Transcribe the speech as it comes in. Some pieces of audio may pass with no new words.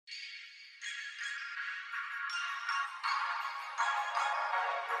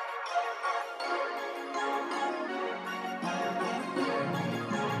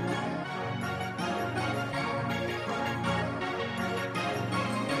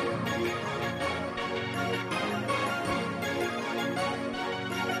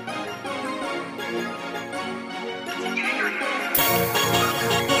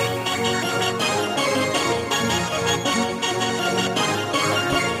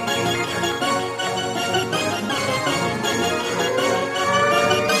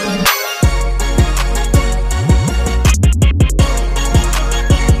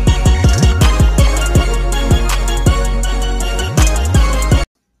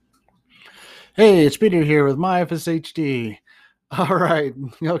Hey, it's Peter here with my FSHD. All right.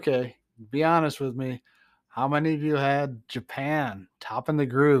 Okay. Be honest with me. How many of you had Japan topping the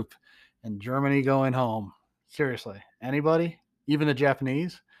group and Germany going home? Seriously. Anybody? Even the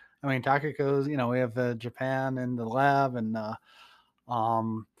Japanese? I mean, Takiko's, we have Japan in the lab and,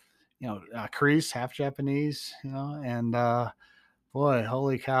 um, Kreese, half Japanese, and, boy,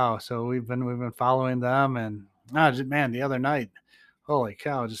 holy cow. So we've been following them and, man, the other night, holy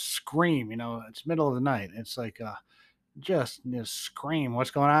cow, just scream, it's middle of the night. It's like, just scream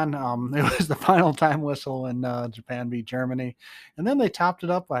what's going on. It was the final time whistle when Japan beat Germany, and then they topped it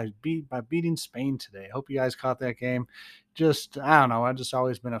up by beating Spain today. Hope you guys caught that game. Just I don't know. I've just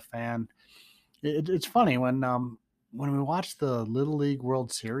always been a fan. It's funny when we watch the Little League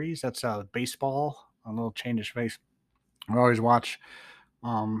World Series. That's baseball. A little change of space. I always watch,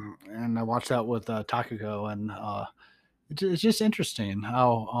 and I watched that with Takako, and it's just interesting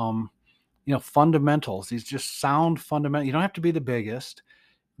how fundamentals. These just sound fundamental. You don't have to be the biggest,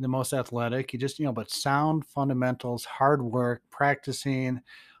 the most athletic. You just, but sound fundamentals, hard work, practicing,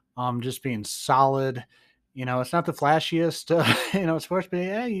 just being solid. It's not the flashiest, sports, but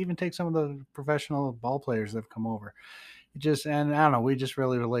yeah, you even take some of the professional ball players that have come over. And I don't know, we just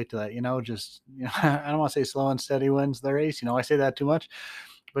really relate to that, I don't want to say slow and steady wins the race. I say that too much,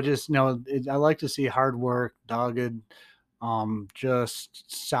 but just, I like to see hard work, dogged,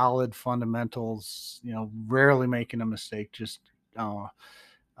 just solid fundamentals, rarely making a mistake, just uh,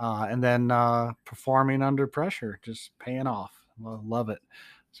 and then performing under pressure, just paying off. Love it.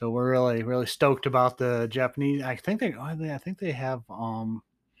 So we're really, really stoked about the Japanese. I think they have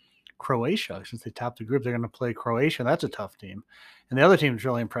Croatia since they topped the group. They're going to play Croatia. That's a tough team, and the other team that's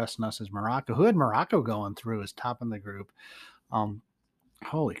really impressing us is Morocco. Who had Morocco going through as top in the group? Um,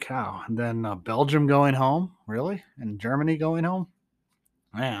 Holy cow! And then Belgium going home, really, and Germany going home.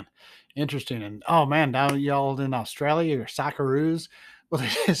 Man, interesting. And oh man, now y'all in Australia, your Socceroos. Well,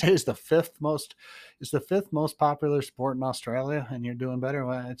 they say it's the fifth most popular sport in Australia, and you're doing better.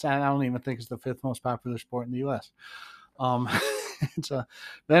 Well, I don't even think it's the fifth most popular sport in the U.S. Um, but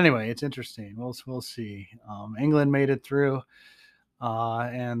anyway, it's interesting. We'll see. England made it through,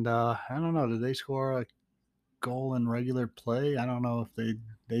 and I don't know. Did they score a goal in regular play? I don't know if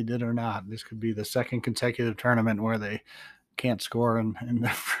they did or not. This could be the second consecutive tournament where they can't score in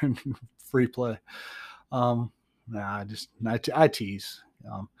free play. Um, I tease.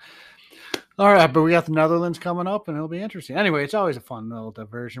 All right, but we got the Netherlands coming up, and it'll be interesting. Anyway, it's always a fun little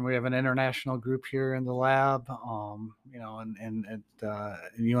diversion. We have an international group here in the lab, and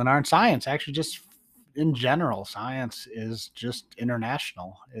UNR and science. Actually, just in general, science is just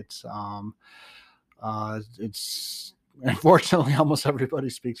international. It's unfortunately almost everybody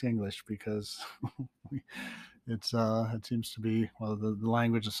speaks English because it seems to be the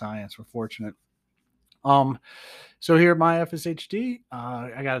language of science. We're fortunate. Um, so here at my FSHD,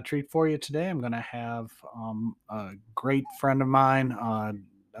 I got a treat for you today. I'm going to have a great friend of mine,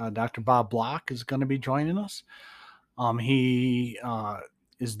 Dr. Bob Bloch, is going to be joining us. He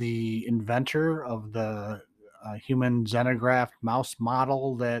is the inventor of the human xenograft mouse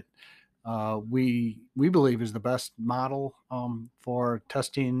model that we believe is the best model for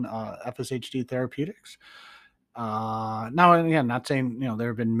testing FSHD therapeutics. Now, again, not saying there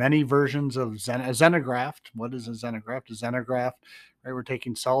have been many versions of a xenograft. What is a xenograft? A xenograft, right? We're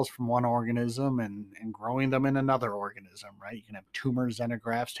taking cells from one organism and growing them in another organism, right? You can have tumor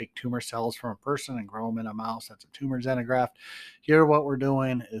xenografts, take tumor cells from a person and grow them in a mouse. That's a tumor xenograft. Here, what we're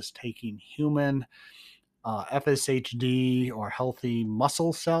doing is taking human FSHD or healthy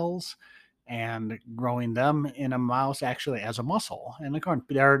muscle cells and growing them in a mouse actually as a muscle. And of course,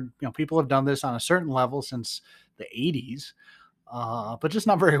 people have done this on a certain level since the 80s, but just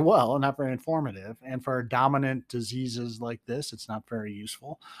not very well, not very informative. And for dominant diseases like this, it's not very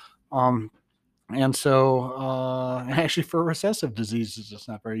useful. Um, and so, actually, for recessive diseases, it's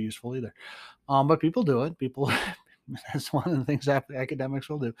not very useful either. But people do it. People, that's one of the things academics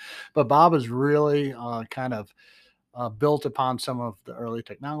will do. But Bob is really kind of built upon some of the early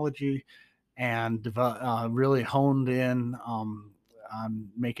technology and really honed in on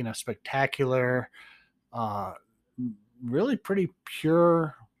making a spectacular, uh, really pretty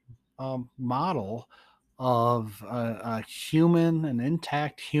pure model of an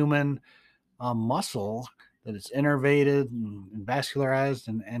intact human muscle that is innervated and vascularized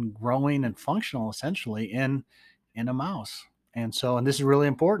and growing and functional essentially in a mouse. And this is really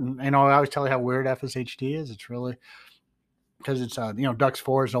important. I always tell you how weird FSHD is. It's really because it's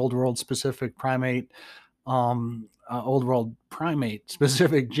DUX4 is an old world specific primate, old world primate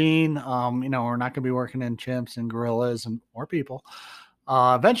specific gene. We're not going to be working in chimps and gorillas or people.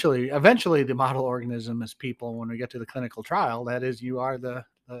 Eventually, the model organism is people. When we get to the clinical trial, that is, you are the,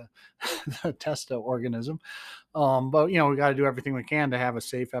 the test organism. But we got to do everything we can to have a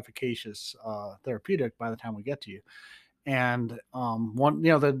safe, efficacious therapeutic by the time we get to you. And one,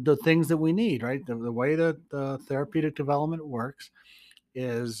 the things that we need, right? The way that the therapeutic development works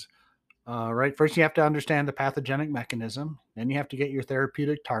is right. First, you have to understand the pathogenic mechanism. Then you have to get your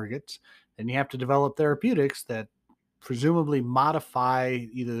therapeutic targets. Then you have to develop therapeutics that presumably modify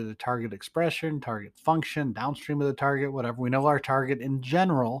either the target expression, target function, downstream of the target, whatever. We know our target in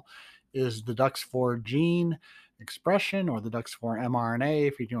general is the DUX4 gene expression or the DUX4 mRNA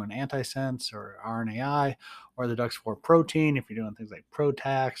if you're doing antisense or RNAi, or the DUX4 protein if you're doing things like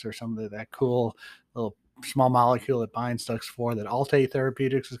PROTACs or some of that cool little small molecule that binds DUX4 that Alte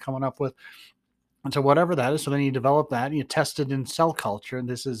Therapeutics is coming up with. And so whatever that is, so then you develop that and you test it in cell culture. And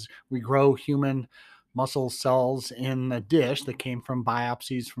this is, we grow human muscle cells in a dish that came from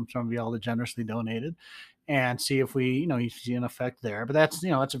biopsies from some of y'all that generously donated, and see if we, you see an effect there. But that's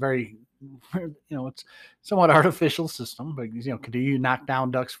a very, it's somewhat artificial system. But do you knock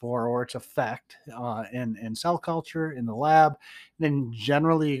down DUX4 or its effect in cell culture in the lab? And then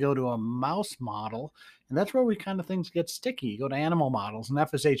generally you go to a mouse model, and that's where we kind of things get sticky. You go to animal models and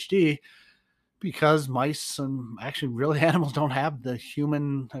FSHD, because mice and actually really animals don't have the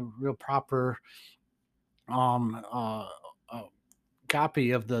human real proper um, uh, uh,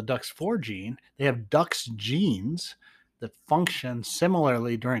 copy of the DUX4 gene. They have DUX genes that function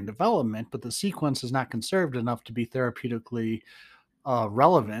similarly during development, but the sequence is not conserved enough to be therapeutically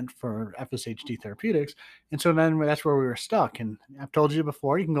relevant for FSHD therapeutics. And so then that's where we were stuck. And I've told you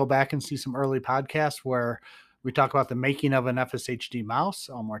before, you can go back and see some early podcasts where we talk about the making of an FSHD mouse,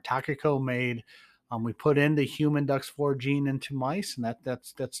 where Takako made, we put in the human DUX4 gene into mice, and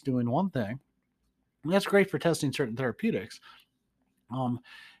that's doing one thing. And that's great for testing certain therapeutics. Um,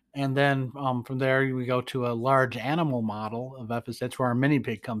 and then from there, we go to a large animal model of FSH. That's where our mini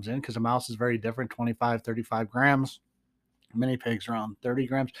pig comes in, because a mouse is very different, 25, 35 grams. Mini pigs around 30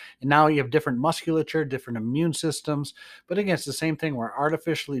 grams. And now you have different musculature, different immune systems. But again, it's the same thing. We're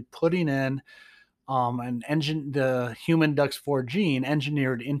artificially putting in the human DUX4 gene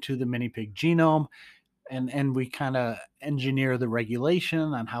engineered into the mini pig genome. And we kind of engineer the regulation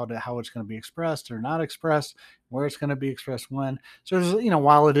on how it's going to be expressed or not expressed, where it's going to be expressed when. So there's,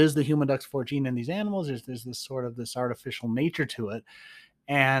 while it is the human DUX4 gene in these animals, there's this sort of this artificial nature to it.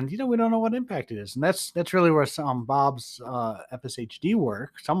 And we don't know what impact it is, and that's really where some Bob's FSHD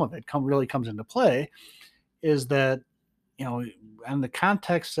work, some of it really comes into play, is that in the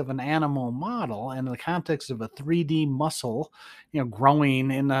context of an animal model and in the context of a 3D muscle,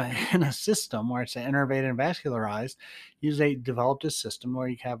 growing in a in a system where it's innervated and vascularized, they developed a system where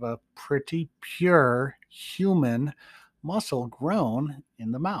you have a pretty pure human muscle grown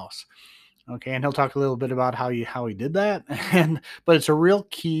in the mouse. Okay, and he'll talk a little bit about how he did that, but it's a real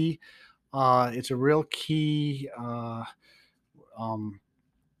key. It's a real key um,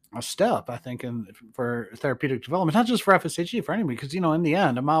 a step, I think, for therapeutic development, not just for FSHD, for anybody, because in the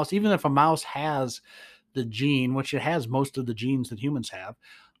end, a mouse, even if a mouse has the gene, which it has most of the genes that humans have,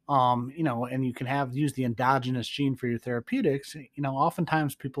 and you can use the endogenous gene for your therapeutics.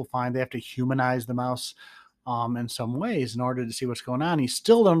 Oftentimes people find they have to humanize the mouse in some ways in order to see what's going on. You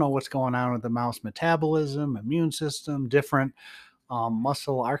still don't know what's going on with the mouse metabolism, immune system, different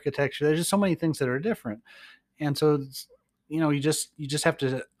muscle architecture. There's just so many things that are different. And so you just have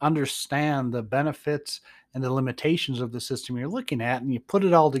to understand the benefits and the limitations of the system you're looking at, and you put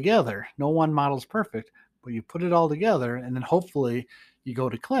it all together. No one model's perfect, but you put it all together, and then hopefully you go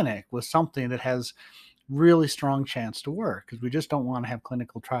to clinic with something that has really strong chance to work, because we just don't want to have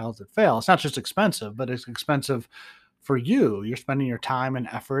clinical trials that fail. It's not just expensive, but it's expensive for you. You're spending your time and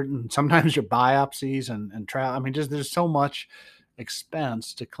effort, and sometimes your biopsies and trial. I mean, just there's so much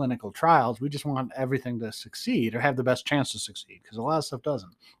expense to clinical trials. We just want everything to succeed or have the best chance to succeed, because a lot of stuff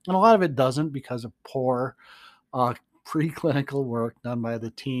doesn't, and a lot of it doesn't because of poor uh, preclinical work done by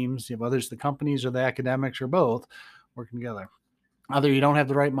the teams, whether it's the companies or the academics or both working together. Either you don't have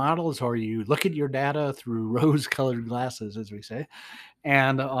the right models, or you look at your data through rose-colored glasses, as we say,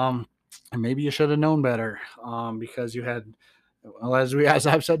 and maybe you should have known better, because you had, well, as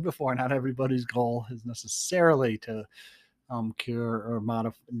I've said before, not everybody's goal is necessarily to cure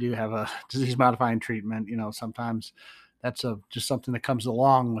or do have a disease-modifying treatment. Sometimes that's just something that comes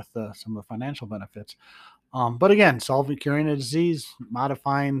along with some of the financial benefits. But again, curing a disease,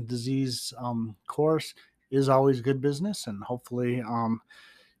 modifying disease course is always good business, and hopefully,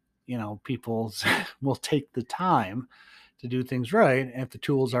 people will take the time to do things right if the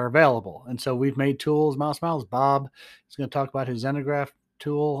tools are available. And so we've made tools, mouse models. Bob is going to talk about his xenograft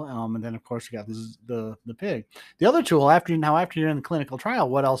tool, and then of course we got the pig. The other tool after you're in the clinical trial,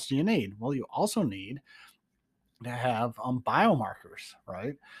 what else do you need? Well, you also need to have biomarkers,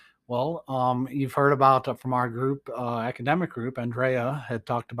 right? Well, you've heard about from our group, academic group, Andrea had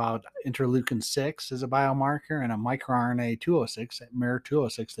talked about interleukin 6 as a biomarker and a microRNA 206, mirror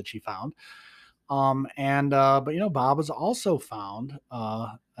 206 that she found. But Bob has also found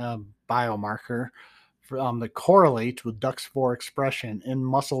a biomarker that correlates with DUX4 expression in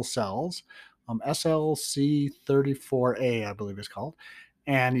muscle cells, SLC34A, I believe it's called.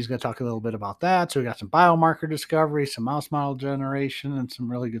 And he's going to talk a little bit about that. So we got some biomarker discovery, some mouse model generation, and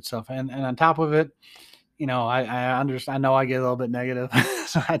some really good stuff. And on top of it, I understand. I know I get a little bit negative,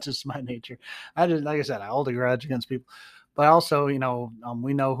 so that's just my nature. I just, like I said, I hold a grudge against people, but also, we know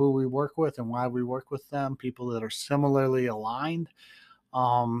who we work with and why we work with them. People that are similarly aligned.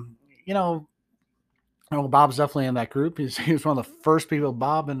 Um, you know, Bob's definitely in that group. He was one of the first people.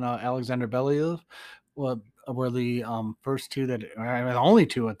 Bob and Alexander Believ were the first two that, I mean, the only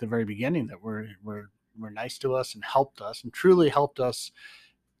two at the very beginning that were nice to us and helped us and truly helped us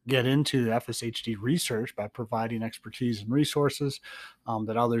get into FSHD research by providing expertise and resources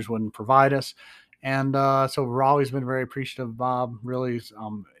that others wouldn't provide us. And so we've always been very appreciative of Bob, really,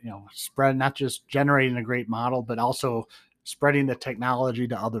 spread, not just generating a great model, but also spreading the technology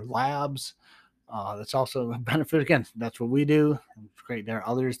to other labs. That's also a benefit. Again, that's what we do. It's great. There are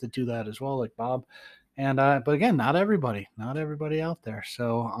others that do that as well, like Bob. And but again, not everybody out there.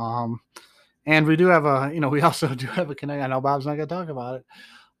 So and we do have we also do have a connection. I know Bob's not going to talk about it,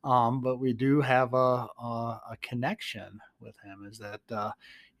 but we do have a connection with him. Is that the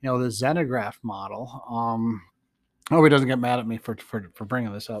xenograft model? Oh, he doesn't get mad at me for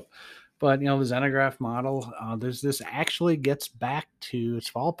bringing this up, but the xenograft model. This actually gets back to,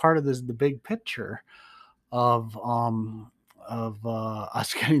 it's all part of the big picture of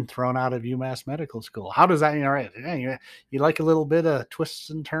us getting thrown out of UMass Medical School. How does that, right? You like a little bit of twists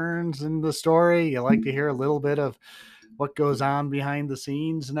and turns in the story. You like to hear a little bit of what goes on behind the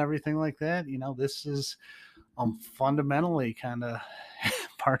scenes and everything like that. This is fundamentally kind of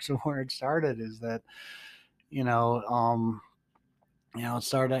parts of where it started. Is that it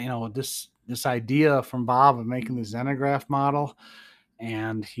started with this idea from Bob of making the xenograft model,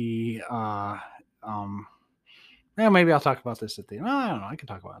 and he maybe I'll talk about this at the end. Well, I don't know. I can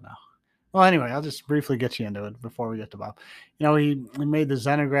talk about it now. Well, anyway, I'll just briefly get you into it before we get to Bob. He made the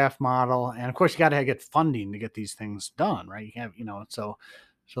xenograft model, and of course, you got to get funding to get these things done, right? You have, so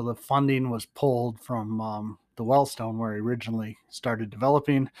the funding was pulled from the Wellstone, where he originally started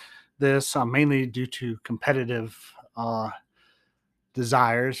developing this, mainly due to competitive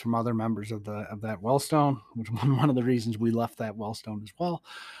desires from other members of that Wellstone, which was one of the reasons we left that Wellstone as well.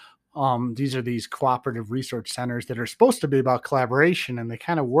 These are these cooperative research centers that are supposed to be about collaboration, and they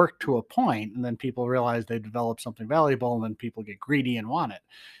kind of work to a point, and then people realize they developed something valuable, and then people get greedy and want it.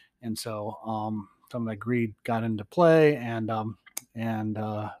 And so some of that greed got into play, and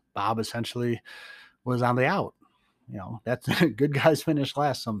Bob essentially was on the out. That's good guys finish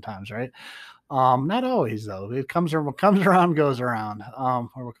last sometimes, right? Not always though. It comes around, goes around.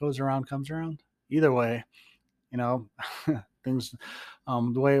 Or what goes around comes around. Either way, things,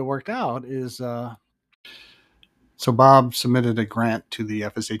 the way it worked out is so Bob submitted a grant to the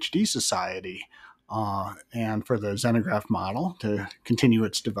FSHD Society and for the xenograft model to continue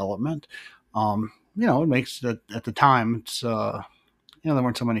its development. It makes it, at the time, it's there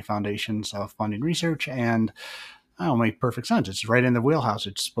weren't so many foundations funding research, and it made perfect sense. It's right in the wheelhouse.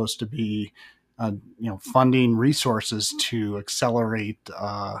 It's supposed to be funding resources to accelerate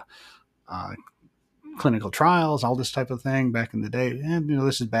clinical trials, all this type of thing back in the day. And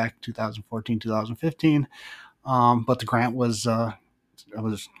this is back 2014, 2015. But the grant was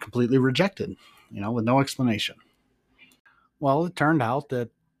completely rejected, with no explanation. Well, it turned out that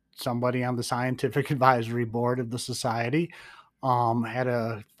somebody on the scientific advisory board of the society had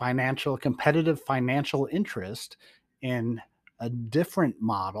a competitive financial interest in a different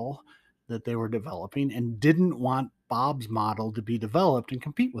model that they were developing, and didn't want Bob's model to be developed and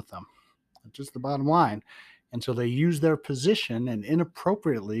compete with them. That's just the bottom line. And so they used their position and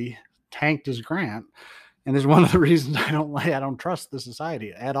inappropriately tanked his grant. And is one of the reasons I don't trust the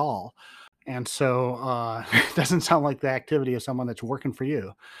society at all. And so it doesn't sound like the activity of someone that's working for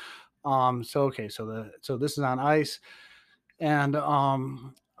you. So this is on ice. And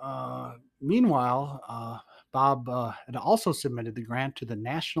meanwhile, Bob had also submitted the grant to the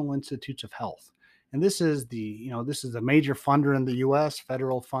National Institutes of Health. And this is the major funder in the U.S.,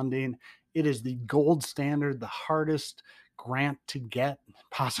 federal funding. It is the gold standard, the hardest grant to get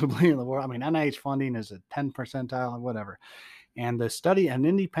possibly in the world. I mean, NIH funding is a 10 percentile, whatever. And the study, an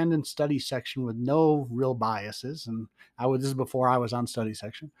independent study section with no real biases. And this is before I was on study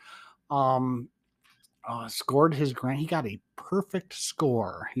section. Um, Scored his grant. He got a perfect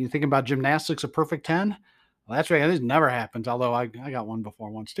score. You think about gymnastics, a perfect 10? Well, that's right. This never happens. Although I got one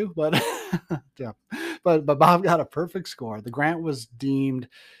before once too, but yeah, but Bob got a perfect score. The grant was deemed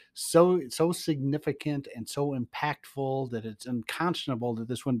so significant and so impactful that it's unconscionable that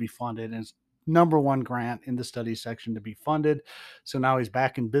this wouldn't be funded. And it's number one grant in the study section to be funded. So now he's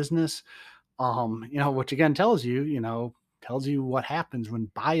back in business. Which again tells you what happens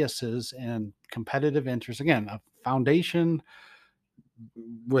when biases and competitive interests, again, a foundation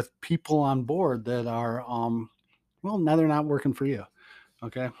with people on board that are, well, now they're not working for you.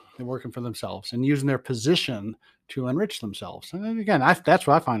 Okay. They're working for themselves and using their position to enrich themselves. And again, that's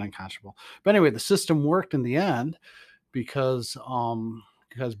what I find unconscionable. But anyway, the system worked in the end because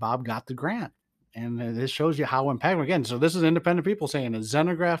Bob got the grant. And this shows you how impactful. Again, so this is independent people saying a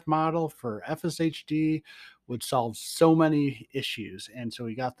xenograft model for FSHD would solve so many issues. And so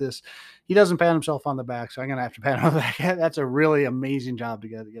he got this. He doesn't pat himself on the back, so I'm gonna have to pat him on the back. That's a really amazing job to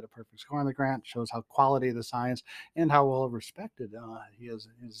get a perfect score on the grant. Shows how quality of the science and how well respected he is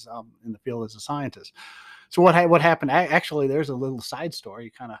in the field as a scientist. So what happened? Actually, there's a little side story,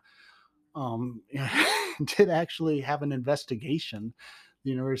 kind of did actually have an investigation. The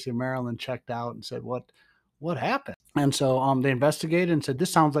University of Maryland checked out and said, what happened? And so they investigated and said,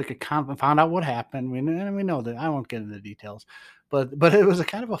 this sounds like found out what happened. We know that. I won't get into the details, but it was a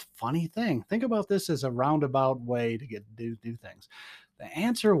kind of a funny thing. Think about this as a roundabout way to do things. The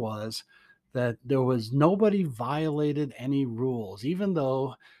answer was that there was nobody violated any rules, even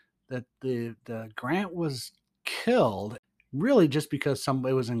though that the grant was killed really just because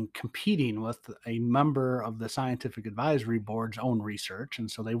somebody was competing with a member of the scientific advisory board's own research, and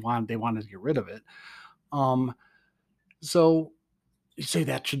so they wanted to get rid of it. Um, so you say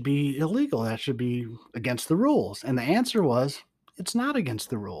that should be illegal. That should be against the rules. And the answer was it's not against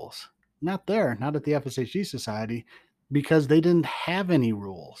the rules. Not there, not at the FSHD Society, because they didn't have any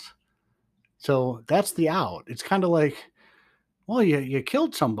rules. So that's the out. It's kind of like, well, you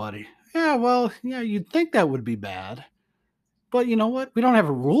killed somebody. Yeah, well, yeah, you'd think that would be bad. But you know what? We don't have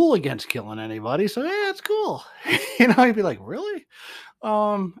a rule against killing anybody, so yeah, it's cool. You'd be like, really?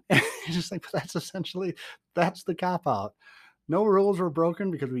 It's just like, but that's the cop out. No rules were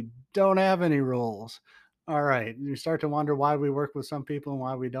broken because we don't have any rules. All right. You start to wonder why we work with some people and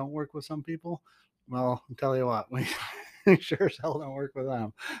why we don't work with some people. Well, I'll tell you what, we sure as hell don't work with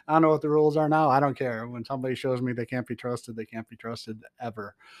them. I don't know what the rules are now. I don't care. When somebody shows me they can't be trusted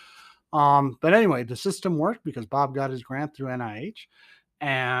ever. But anyway, the system worked because Bob got his grant through NIH.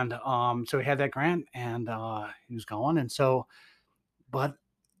 And so he had that grant and he was going. But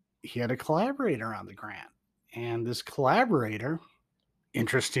he had a collaborator on the grant. And this collaborator,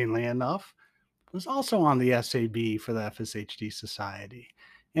 interestingly enough, was also on the SAB for the FSHD Society.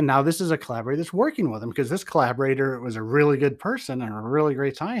 And now this is a collaborator that's working with him because this collaborator was a really good person and a really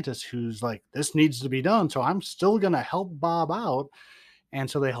great scientist who's like, this needs to be done. So I'm still going to help Bob out. And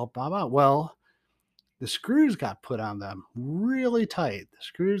so they helped Bob out. Well, the screws got put on them really tight. The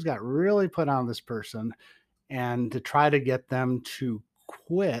screws got really put on this person and to try to get them to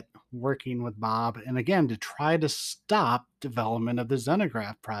quit working with Bob, and again to try to stop development of the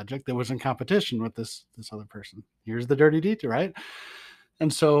xenograft project that was in competition with this other person. Here's the dirty detail, right?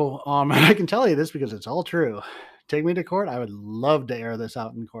 And so and I can tell you this because it's all true. Take me to court. I would love to air this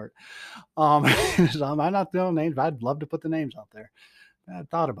out in court. So I'm not throwing names, but I'd love to put the names out there. I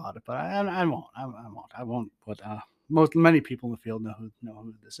thought about it, but I won't. I won't. I won't. But many people in the field know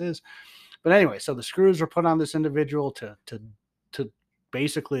who this is. But anyway, so the screws were put on this individual to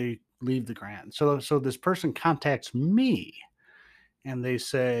basically leave the grant. So this person contacts me, and they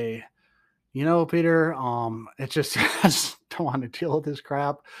say, Peter, it's just I just don't want to deal with this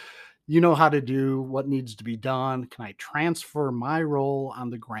crap. You know how to do what needs to be done. Can I transfer my role on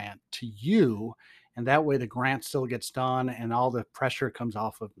the grant to you? And that way the grant still gets done and all the pressure comes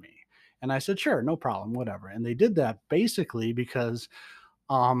off of me. And I said, sure, no problem, whatever. And they did that basically because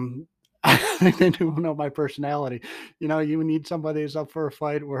I think they do know my personality. You need somebody who's up for a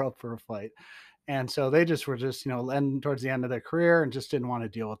fight, we're up for a fight. And so they were towards the end of their career and just didn't want to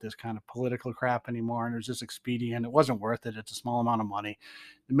deal with this kind of political crap anymore. And it was just expedient. It wasn't worth it. It's a small amount of money.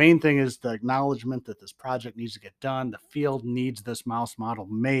 The main thing is the acknowledgement that this project needs to get done. The field needs this mouse model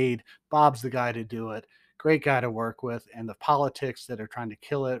made. Bob's the guy to do it. Great guy to work with. And the politics that are trying to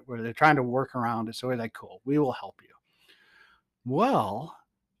kill it, where they're trying to work around it. So we're like, cool, we will help you. Well,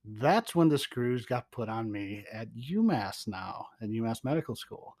 That's when the screws got put on me at UMass now, at UMass Medical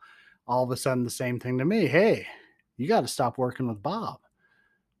School. All of a sudden, the same thing to me. Hey, you got to stop working with Bob.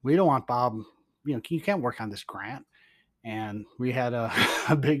 We don't want Bob, you can't work on this grant. And we had a,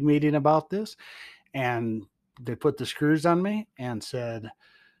 a big meeting about this, and they put the screws on me and said,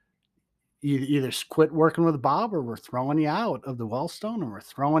 either quit working with Bob or we're throwing you out of the Wellstone, and we're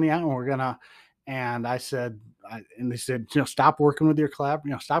throwing you out, and we're gonna. And I said, and they said, stop working with your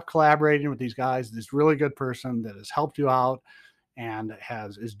stop collaborating with these guys. This really good person that has helped you out and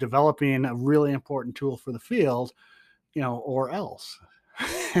is developing a really important tool for the field, or else.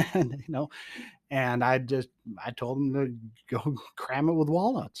 and and I told him to go cram it with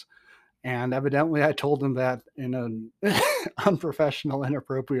walnuts. And evidently I told him that in an unprofessional,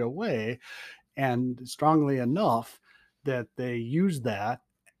 inappropriate way, and strongly enough that they used that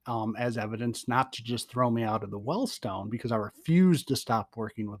as evidence not to just throw me out of the Wellstone, because I refused to stop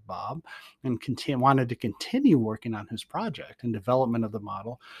working with Bob and wanted to continue working on his project and development of the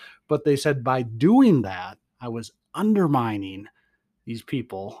model. But they said by doing that, I was undermining these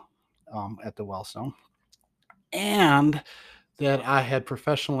people at the Wellstone, and that I had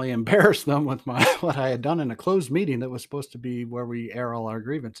professionally embarrassed them with what I had done in a closed meeting that was supposed to be where we air all our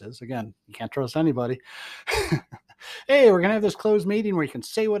grievances. Again, you can't trust anybody. Hey, we're gonna have this closed meeting where you can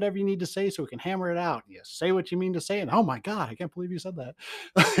say whatever you need to say so we can hammer it out. You say what you mean to say, and oh my God, I can't believe you said that.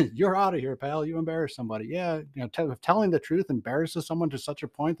 You're out of here, pal. You embarrassed somebody. Yeah, telling the truth embarrasses someone to such a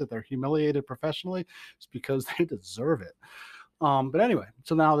point that they're humiliated professionally. It's because they deserve it. But anyway,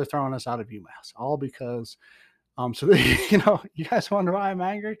 so now they're throwing us out of UMass, all because so you guys wonder why I'm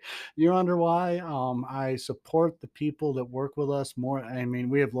angry. You wonder why I support the people that work with us more. I mean,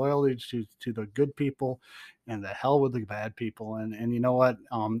 we have loyalty to the good people, and the hell with the bad people. And you know what?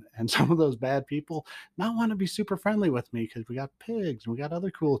 And some of those bad people not want to be super friendly with me because we got pigs and we got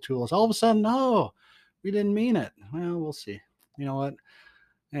other cool tools. All of a sudden, no, we didn't mean it. Well, we'll see. You know what?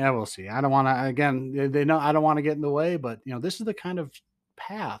 Yeah, we'll see. I don't want to. Again, they know I don't want to get in the way, but this is the kind of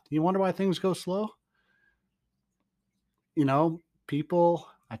path. You wonder why things go slow. People,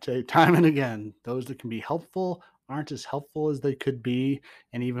 I tell you time and again, those that can be helpful aren't as helpful as they could be.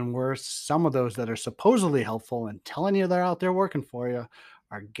 And even worse, some of those that are supposedly helpful and telling you they're out there working for you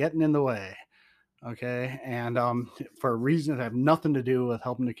are getting in the way. Okay. And for reasons that have nothing to do with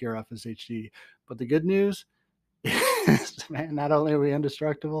helping to cure FSHD. But the good news is, man, not only are we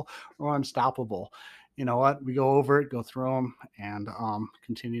indestructible, we're unstoppable. You know what? We go over it, go through them, and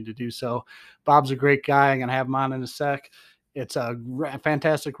continue to do so. Bob's a great guy. I'm going to have him on in a sec. It's a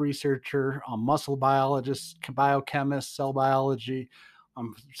fantastic researcher, a muscle biologist, biochemist, cell biology,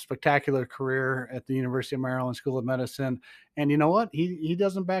 spectacular career at the University of Maryland School of Medicine. And you know what? He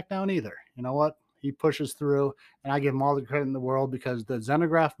doesn't back down either. You know what? He pushes through, and I give him all the credit in the world, because the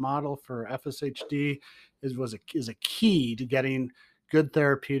xenograft model for FSHD is a key to getting good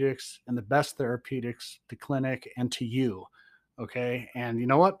therapeutics and the best therapeutics to clinic and to you. Okay. And you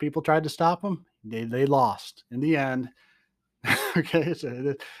know what? People tried to stop him. They lost in the end. Okay.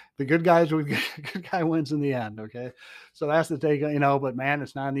 So the good good guy wins in the end. Okay. So that's the take, but man,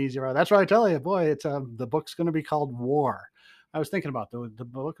 it's not an easy road. That's why I tell you, boy, it's the book's going to be called War. I was thinking about the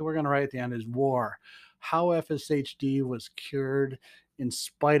book that we're going to write at the end is War, how FSHD was cured in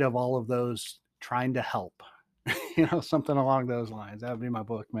spite of all of those trying to help. Something along those lines. That would be my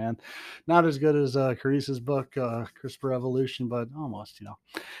book, man. Not as good as Carice's book, CRISPR Evolution, but almost.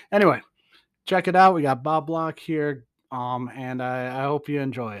 Anyway, check it out. We got Bob Bloch here, and I hope you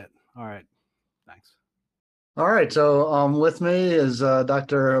enjoy it. All right, thanks. All right, so with me is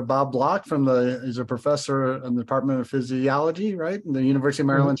Dr. Bob Bloch he's a professor in the Department of Physiology, right, in the University of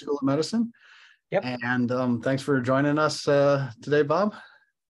Maryland School of Medicine. Yep. And thanks for joining us today, Bob.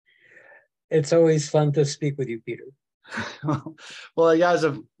 It's always fun to speak with you, Peter. Well, you guys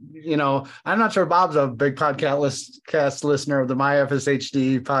have, I'm not sure Bob's a big podcast listener of the My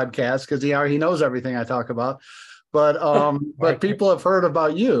FSHD podcast, because he knows everything I talk about. But but people have heard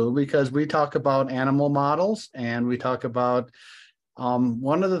about you because we talk about animal models, and we talk about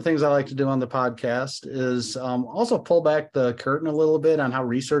one of the things I like to do on the podcast is also pull back the curtain a little bit on how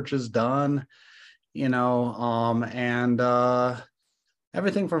research is done, and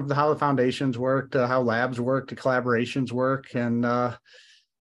everything from how the foundations work to how labs work to collaborations work. And one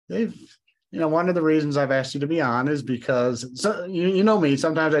of the reasons I've asked you to be on is because you know me,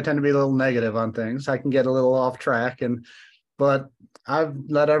 sometimes I tend to be a little negative on things. I can get a little off track, but I've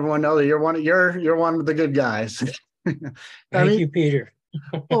let everyone know that you're one of the good guys. Thank you, Peter.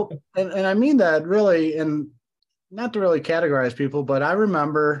 Well, and I mean that really, and not to really categorize people, but I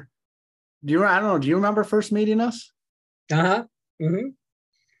remember, do you remember first meeting us? Uh-huh. Mm-hmm.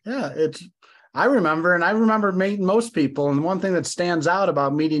 Yeah, I remember, and I remember meeting most people. And one thing that stands out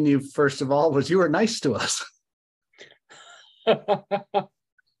about meeting you, first of all, was you were nice to us.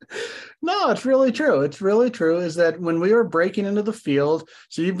 No, it's really true. It's really true is that when we were breaking into the field,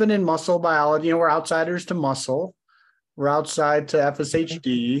 so you've been in muscle biology, we're outsiders to muscle, we're outside to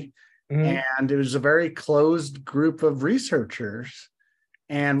FSHD, Mhm. and it was a very closed group of researchers.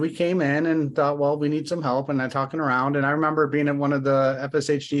 And we came in and thought, well, we need some help. And I'm talking around. And I remember being at one of the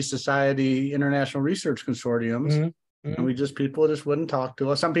FSHD Society International Research Consortiums. Mhm. And Mhm. people just wouldn't talk to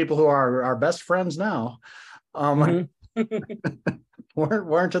us. Some people who are our best friends now Mhm.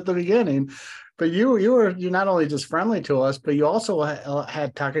 weren't at the beginning. But you not only just friendly to us, but you also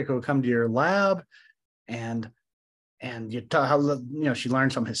had Takako come to your lab and you tell how she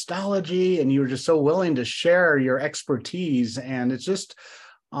learned some histology, and you were just so willing to share your expertise. And it's just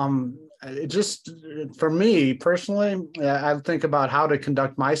it just for me personally, I think about how to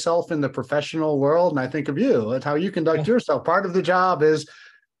conduct myself in the professional world, and I think of you. That's how you conduct Yeah. yourself. Part of the job is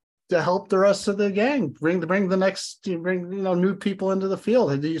to help the rest of the gang bring the next bring new people into the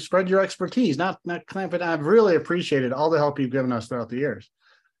field. You spread your expertise, not clamp it. I've really appreciated all the help you've given us throughout the years.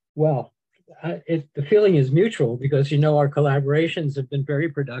 Well, the feeling is mutual because our collaborations have been very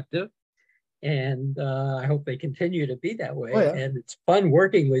productive, and I hope they continue to be that Oh way. yeah. And it's fun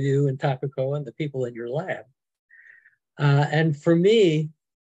working with you and Takako and the people in your lab. And for me,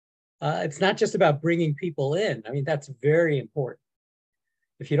 it's not just about bringing people in. I mean, that's very important.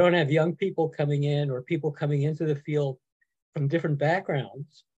 If you don't have young people coming in or people coming into the field from different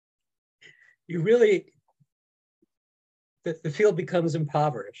backgrounds, you really, the field becomes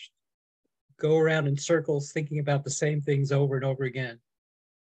impoverished. Go around in circles thinking about the same things over and over again.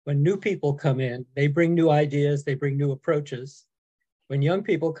 When new people come in, they bring new ideas, they bring new approaches. When young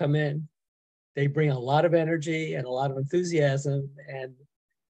people come in, they bring a lot of energy and a lot of enthusiasm. And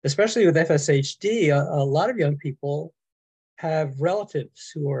especially with FSHD, a lot of young people have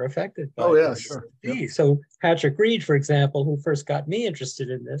relatives who are affected Oh by yeah, this sure. Yep. disease. So Patrick Reed, for example, who first got me interested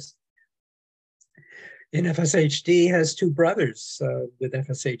in this, in FSHD, has two brothers with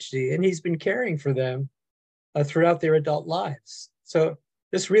FSHD, and he's been caring for them throughout their adult lives. So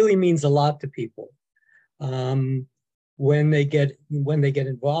this really means a lot to people when they get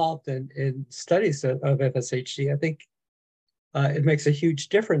involved in studies of FSHD. I think it makes a huge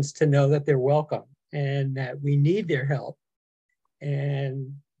difference to know that they're welcome and that we need their help,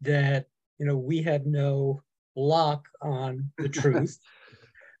 and that we have no lock on the truth.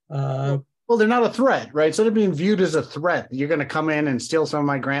 Well, they're not a threat, right? So they're being viewed as a threat. You're going to come in and steal some of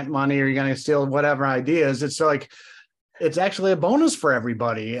my grant money, or you're going to steal whatever ideas. It's like, it's actually a bonus for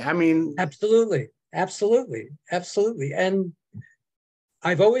everybody. I mean, Absolutely, absolutely, absolutely. And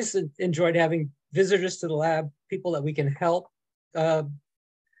I've always enjoyed having visitors to the lab, people that we can help. Uh,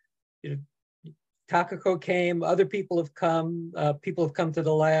 you know, Takako came, other people have come. People have come to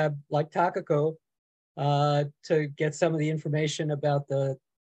the lab, like Takako, to get some of the information about the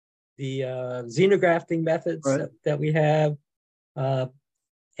xenografting methods right. that we have.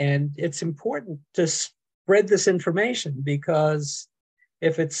 And it's important to spread this information, because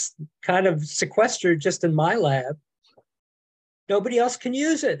if it's kind of sequestered just in my lab, nobody else can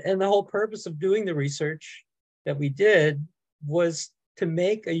use it. And the whole purpose of doing the research that we did was to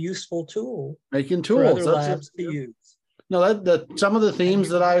make a useful tool Making for tools. other That's it. labs to use. No, some of the themes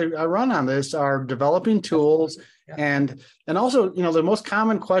that I run on this are developing tools. Yeah. And also, the most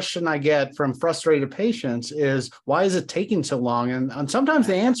common question I get from frustrated patients is, why is it taking so long? And sometimes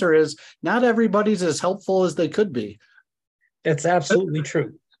the answer is, not everybody's as helpful as they could be. That's absolutely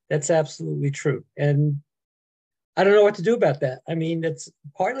true. That's absolutely true. And I don't know what to do about that. I mean, it's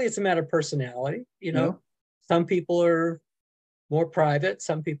a matter of personality. Yeah. Some people are more private,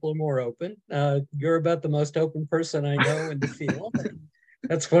 some people are more open. You're about the most open person I know in the field.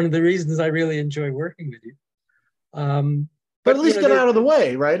 That's one of the reasons I really enjoy working with you. But at least get out of the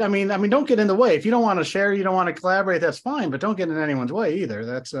way, right? I mean, don't get in the way. If you don't want to share, you don't want to collaborate, that's fine. But don't get in anyone's way either.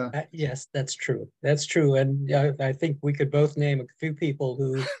 That's yes, that's true. That's true. And I think we could both name a few people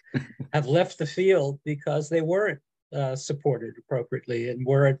who have left the field because they weren't supported appropriately and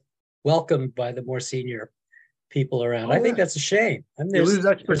weren't welcomed by the more senior people around. I think that's a shame. I mean, you lose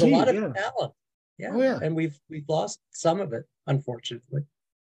expertise. There's a lot of talent. Yeah. Oh yeah. And we've lost some of it, unfortunately.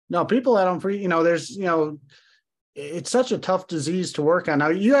 No, people that don't there's it's such a tough disease to work on. Now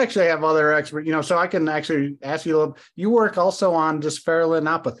you actually have other experts, so I can actually ask you, you work also on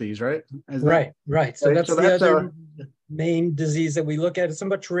dysferlinopathies, right? Right. So that's the other main disease that we look at. It's a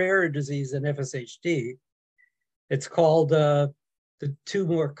much rarer disease than FSHD. It's called, the two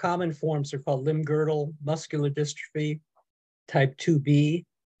more common forms are called limb-girdle muscular dystrophy type 2B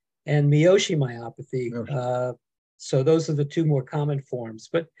and Miyoshi myopathy. Oh, So those are the two more common forms,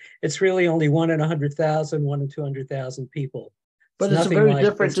 but it's really only 1 in 100,000, 1 in 200,000 people. It's but it's a nothing very like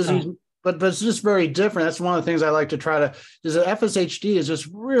different this disease. common. But it's just very different. That's one of the things I like to try to is that FSHD is just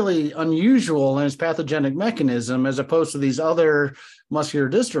really unusual in its pathogenic mechanism as opposed to these other muscular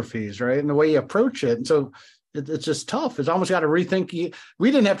dystrophies, right? And the way you approach it. And so it's just tough. It's almost got to rethink.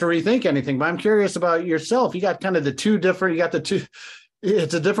 We didn't have to rethink anything, but I'm curious about yourself. You got kind of the two different. You got the two.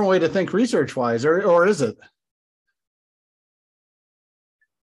 It's a different way to think research wise, or is it?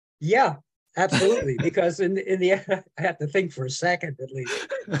 Yeah, absolutely. Because in the end, I have to think for a second at least.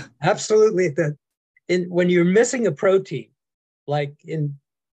 Absolutely, that when you're missing a protein, like in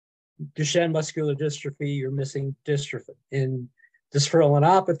Duchenne muscular dystrophy, you're missing dystrophin. In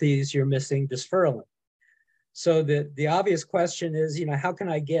dysferlinopathies, you're missing dysferlin. So the obvious question is, how can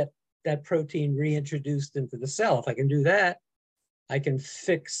I get that protein reintroduced into the cell? If I can do that, I can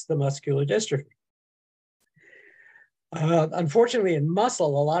fix the muscular dystrophy. Unfortunately, in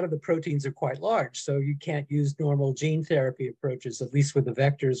muscle, a lot of the proteins are quite large, so you can't use normal gene therapy approaches, at least with the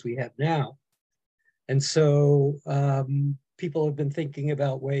vectors we have now. And so people have been thinking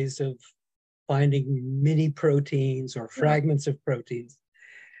about ways of finding mini proteins or fragments of proteins.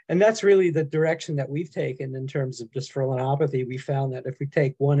 And that's really the direction that we've taken in terms of dysferlinopathy. We found that if we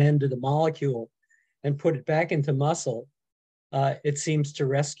take one end of the molecule and put it back into muscle, it seems to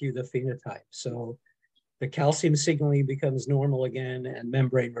rescue the phenotype. So the calcium signaling becomes normal again and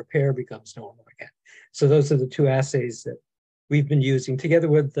membrane repair becomes normal again. So those are the two assays that we've been using together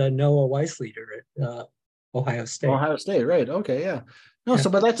with Noah Weissleiter at Ohio State. Ohio State, right. Okay, yeah. No, Yeah. so,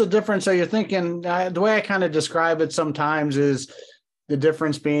 but that's a difference. So you're thinking, the way I kind of describe it sometimes is the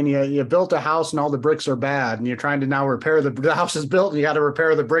difference being you built a house and all the bricks are bad and you're trying to now repair the house is built and you got to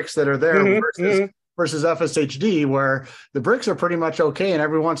repair the bricks that are there versus FSHD, where the bricks are pretty much okay. And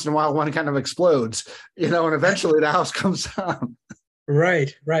every once in a while, one kind of explodes, and eventually the house comes down.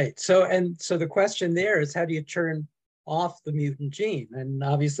 Right. So the question there is, how do you turn off the mutant gene? And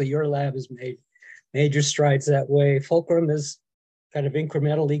obviously your lab has made major strides that way. Fulcrum is kind of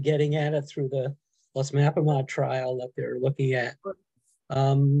incrementally getting at it through the losmapimod trial that they're looking at.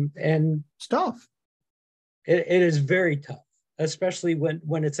 And it's tough. It is very tough, especially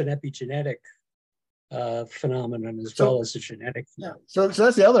when it's an epigenetic phenomenon as well as a genetic phenomenon. Yeah. So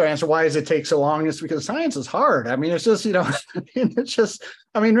that's the other answer. Why does it take so long? It's because science is hard. I mean, it's just, it's just,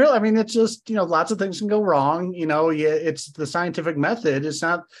 really, it's just, lots of things can go wrong. It's the scientific method. It's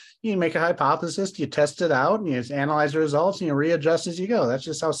not, you make a hypothesis, you test it out, and you analyze the results, and you readjust as you go. That's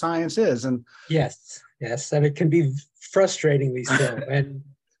just how science is. And yes. And it can be frustratingly so. And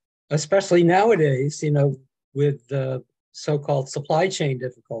especially nowadays, with the so-called supply chain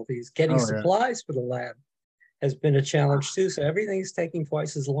difficulties, getting supplies for the lab has been a challenge too. So everything's taking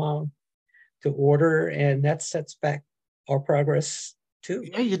twice as long to order, and that sets back our progress too.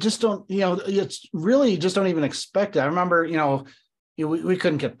 Yeah, you just don't, it's really, you just don't even expect it. I remember, we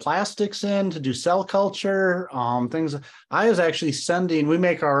couldn't get plastics in to do cell culture, things. I was actually we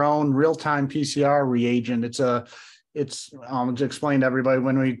make our own real-time PCR reagent. It's to explain to everybody,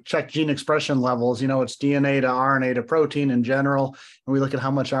 when we check gene expression levels, it's DNA to RNA to protein in general. And we look at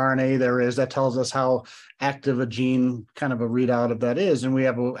how much RNA there is. That tells us how active a gene, kind of a readout of that is. And we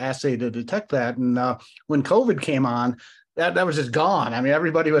have an assay to detect that. And when COVID came on, that was just gone. I mean,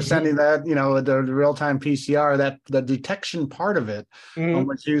 everybody was sending that, the real-time PCR, that the detection part of it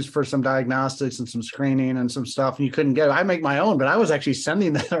was used for some diagnostics and some screening and some stuff. And you couldn't get it. I make my own, but I was actually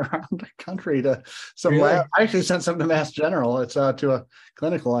sending that around the country to some lab. I actually sent some to Mass General. It's to a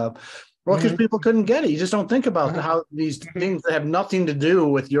clinical lab. Well, because people couldn't get it. You just don't think about how these things that have nothing to do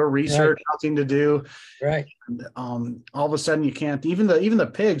with your research, nothing to do. Right. And, all of a sudden you can't, even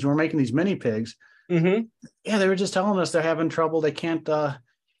the pigs, we're making these mini pigs. Yeah, they were just telling us they're having trouble. They can't,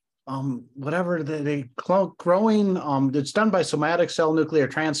 whatever they growing. It's done by somatic cell nuclear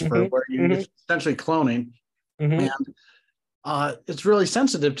transfer, where you're essentially cloning, and it's really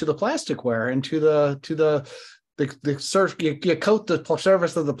sensitive to the plasticware and to the surf. You coat the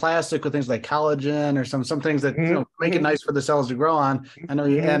surface of the plastic with things like collagen or some things that make it nice for the cells to grow on. I know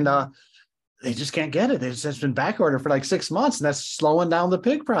and they just can't get it. It's been back ordered for like 6 months, and that's slowing down the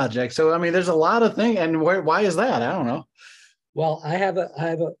pig project. So, there's a lot of things. And why is that? I don't know. Well, I have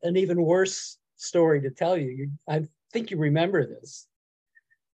an even worse story to tell you. I think you remember this.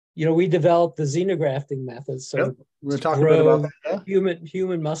 We developed the xenografting method. So we're talking about that. Yeah?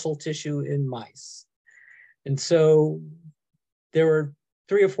 Human muscle tissue in mice. And so there are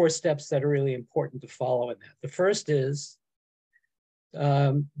 3 or 4 steps that are really important to follow in that. The first is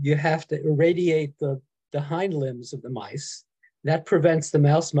you have to irradiate the hind limbs of the mice That prevents the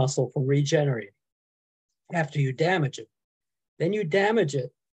mouse muscle from regenerating after you damage it. Then you damage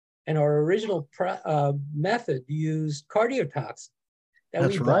it, and our original method used cardiotoxin that we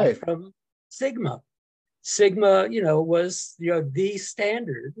That's bought right. from Sigma. Sigma, was the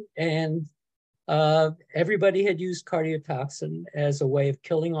standard, and everybody had used cardiotoxin as a way of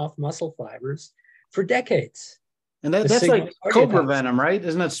killing off muscle fibers for decades. And The that's Sigma like cobra cardiotoxin. venom, right?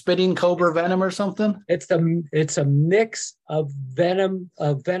 Isn't it spitting cobra venom or something? It's a mix of venom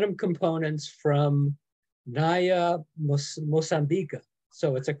components from Naya mosambica.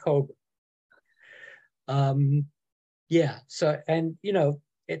 So it's a cobra. Yeah. So, and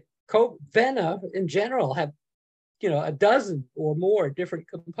Vena in general have a dozen or more different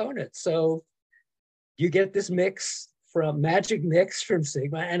components. So you get this magic mix from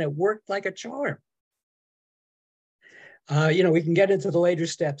Sigma, and it worked like a charm. We can get into the later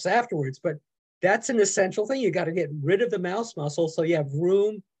steps afterwards, but that's an essential thing. You got to get rid of the mouse muscle so you have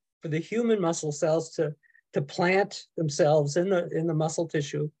room for the human muscle cells to plant themselves in the muscle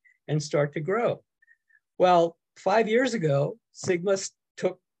tissue and start to grow. Well, 5 years ago, Sigma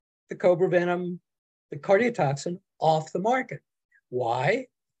took the cobra venom, the cardiotoxin, off the market. Why?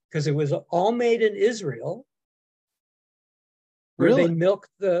 Because it was all made in Israel, where Really? they milked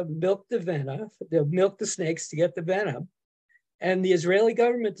the venom, they milked the snakes to get the venom. And the Israeli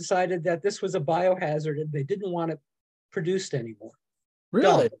government decided that this was a biohazard and they didn't want it produced anymore.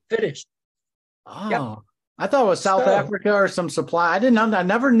 Really? Done. Finished. Oh, Yep. I thought it was South So, Africa or some supply. I didn't know. I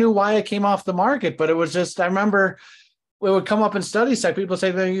never knew why it came off the market, but it was just, I remember it would come up in studies. Like people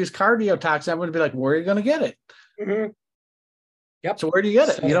say they use cardiotoxin. I would be like, where are you going to get it? mm-hmm. Yep. So where do you get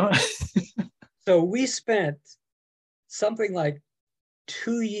it? You don't. So we spent something like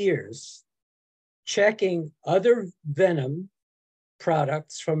 2 years checking other venom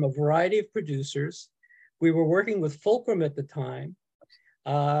products from a variety of producers. We were working with Fulcrum at the time,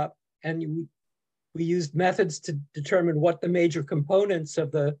 and we used methods to determine what the major components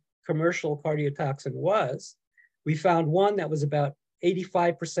of the commercial cardiotoxin was. We found one that was about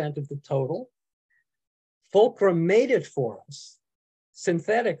 85% of the total. Fulcrum made it for us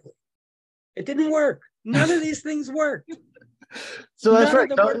synthetically. It didn't work. None of these things worked. So that's None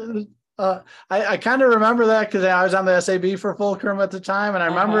right. of them worked. I kind of remember that because I was on the SAB for Fulcrum at the time, and I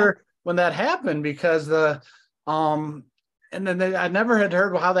Uh-huh. remember when that happened because and then I never had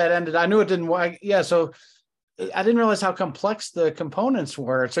heard how that ended. I knew it didn't work. Yeah, so I didn't realize how complex the components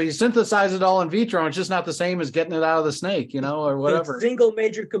were. So you synthesize it all in vitro, and it's just not the same as getting it out of the snake, or whatever. The single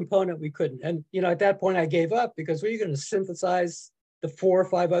major component we couldn't. And, at that point I gave up because were you going to synthesize the 4 or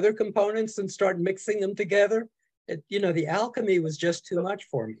 5 other components and start mixing them together? The alchemy was just too much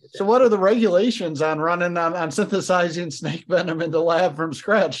for me. So what are the regulations on running on synthesizing snake venom in the lab from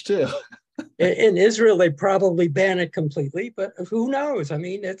scratch too? In Israel, they probably ban it completely, but who knows? I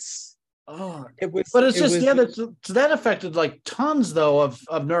mean, it was, but it's it just, was, that affected like tons though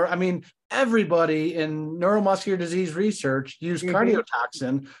of neuro. I mean, everybody in neuromuscular disease research used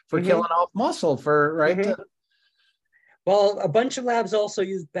cardiotoxin for killing off muscle right. Well, a bunch of labs also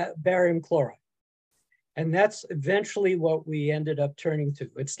used barium chloride. And that's eventually what we ended up turning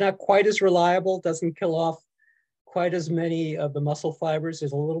to. It's not quite as reliable, doesn't kill off quite as many of the muscle fibers.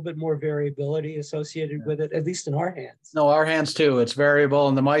 There's a little bit more variability associated with it, at least in our hands. No, our hands too. It's variable,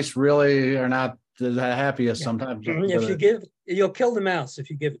 and the mice really are not the happiest sometimes. If you'll kill the mouse if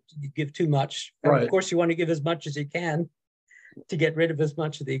you give too much. And right. Of course, you want to give as much as you can to get rid of as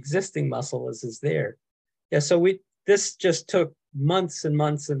much of the existing muscle as is there. Yeah, so this just took months and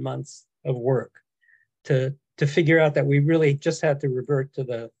months and months of work to figure out that we really just had to revert to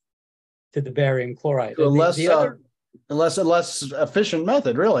the barium chloride. To a less efficient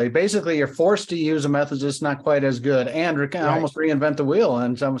method, really. Basically, you're forced to use a method that's not quite as good, and almost reinvent the wheel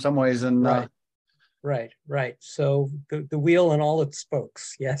in some ways. And right. So the wheel and all its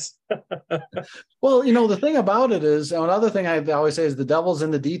spokes. Yes. Well, the thing about it is, another thing I always say is the devil's in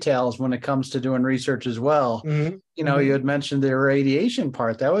the details when it comes to doing research as well. You had mentioned the irradiation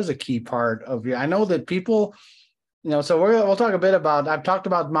part. That was a key part of I know that people, so we'll talk a bit about, I've talked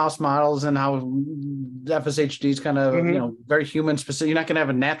about mouse models and how FSHD is kind of, very human specific. You're not going to have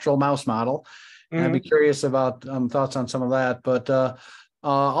a natural mouse model. And I'd be curious about thoughts on some of that. But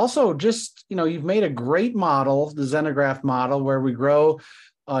also just, you've made a great model, the xenograft model, where we grow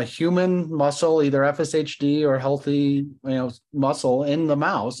human muscle, either FSHD or healthy, muscle in the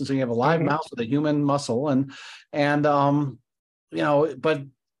mouse. And so you have a live mouse with a human muscle but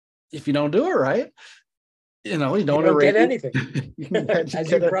if you don't do it right, you don't get anything.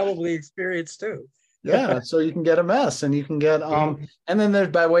 As you probably experienced too. Yeah. So you can get a mess and you can get, and then there's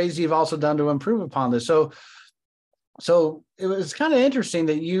by ways you've also done to improve upon this. So So it was kind of interesting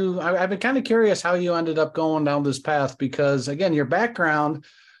that I've been kind of curious how you ended up going down this path, because again, your background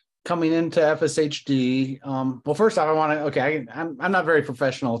coming into FSHD. Well, first off, I want to, okay, I'm not very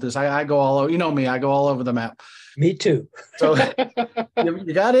professional at this. I go all over, you know me, I go all over the map. Me too. So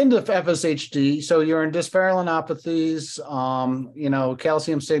you got into FSHD. So you're in dysferlinopathies,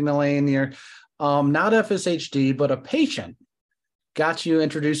 calcium signaling. You're not FSHD, but a patient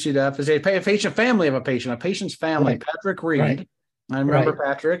introduced you to FSHD, a patient family of a patient's family, Right. Patrick Reed. Right. I remember Right.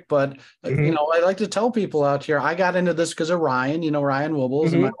 Patrick, but I like to tell people out here, I got into this because of Ryan, Ryan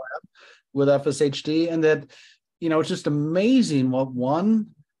Wibbles in my lab with FSHD, and that, it's just amazing what one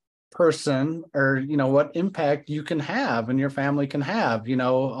person or, what impact you can have and your family can have, because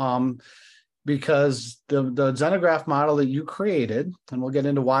the xenograft model that you created, and we'll get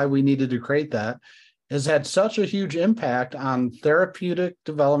into why we needed to create that, has had such a huge impact on therapeutic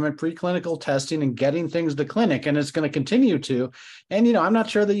development, preclinical testing, and getting things to clinic. And it's going to continue to. And, I'm not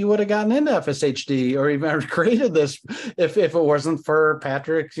sure that you would have gotten into FSHD or even created this if it wasn't for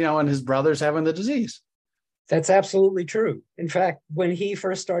Patrick, and his brothers having the disease. That's absolutely true. In fact, when he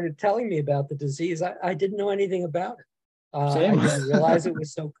first started telling me about the disease, I didn't know anything about it. I didn't realize it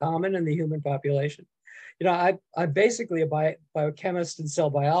was so common in the human population. I'm basically a biochemist and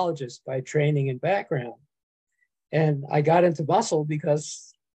cell biologist by training and background. And I got into muscle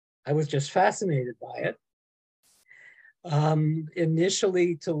because I was just fascinated by it.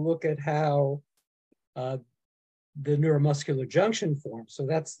 Initially to look at how the neuromuscular junction forms. So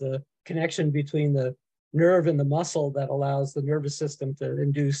that's the connection between the nerve and the muscle that allows the nervous system to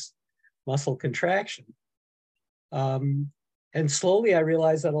induce muscle contraction. And slowly I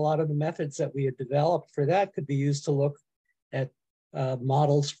realized that a lot of the methods that we had developed for that could be used to look at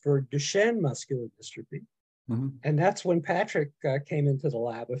models for Duchenne muscular dystrophy. And that's when Patrick came into the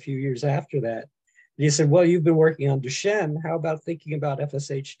lab a few years after that. And he said, well, you've been working on Duchenne. How about thinking about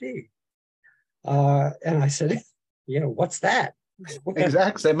FSHD? And I said, what's that?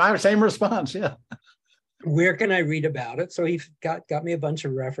 Exactly. My same response. Yeah. Where can I read about it? So he got me a bunch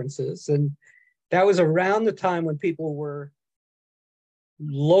of references. And that was around the time when people were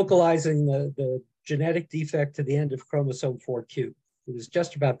localizing the genetic defect to the end of chromosome 4q. It was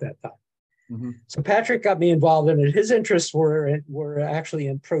just about that time. So Patrick got me involved in it. His interests were actually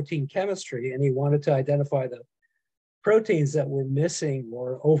in protein chemistry, and he wanted to identify the proteins that were missing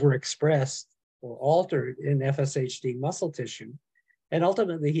or overexpressed or altered in FSHD muscle tissue. And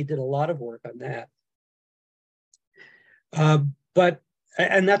ultimately, he did a lot of work on that.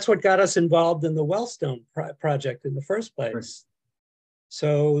 And that's what got us involved in the Wellstone project in the first place. Right.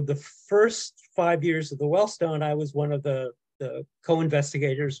 So the first 5 years of the Wellstone, I was one of the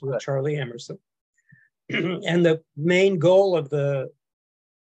co-investigators with Charlie Emerson. And the main goal of the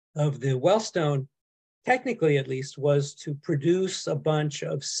Wellstone, technically at least, was to produce a bunch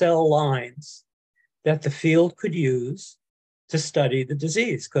of cell lines that the field could use to study the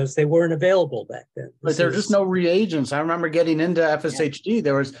disease, because they weren't available back then. But there were just no reagents. I remember getting into FSHD. Yeah.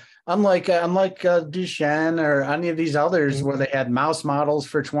 There was, unlike Duchenne or any of these others where they had mouse models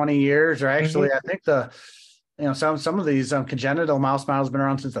for 20 years, or actually I think some of these congenital mouse models have been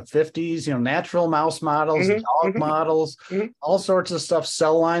around since the 50s, natural mouse models, dog models, all sorts of stuff,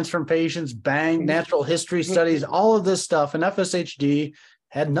 cell lines from patients, natural history studies, all of this stuff. And FSHD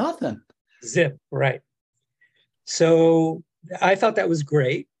had nothing. Zip, right. So I thought that was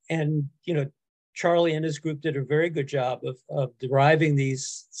great. And, Charlie and his group did a very good job of deriving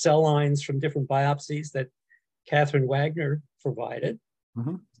these cell lines from different biopsies that Catherine Wagner provided.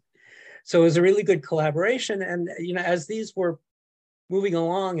 So it was a really good collaboration. And, as these were moving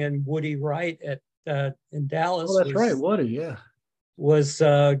along, and Woody Wright in Dallas. Oh, that's right, Woody, yeah. Was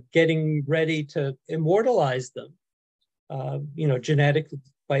getting ready to immortalize them, genetically,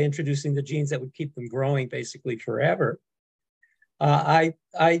 by introducing the genes that would keep them growing basically forever. I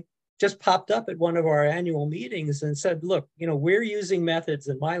just popped up at one of our annual meetings and said, look, we're using methods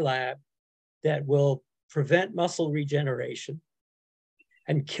in my lab that will prevent muscle regeneration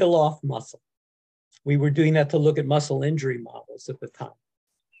and kill off muscle. We were doing that to look at muscle injury models at the time.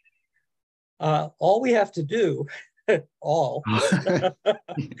 All we have to do,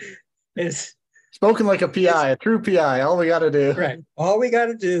 is... Spoken like a PI, a true PI, all we got to do. Right. All we got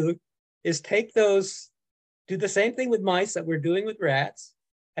to do is take those, do the same thing with mice that we're doing with rats,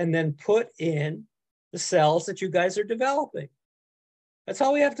 and then put in the cells that you guys are developing. That's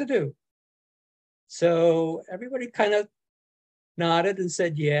all we have to do. So everybody kind of nodded and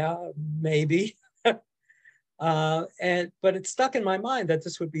said, yeah, maybe. But it stuck in my mind that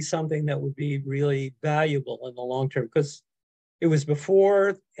this would be something that would be really valuable in the long term, because it was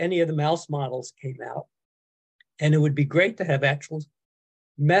before any of the mouse models came out. And it would be great to have actual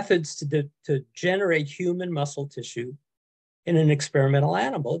methods to generate human muscle tissue in an experimental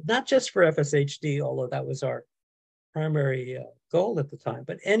animal, not just for FSHD, although that was our primary goal at the time,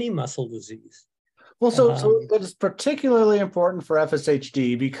 but any muscle disease. Well, so it's particularly important for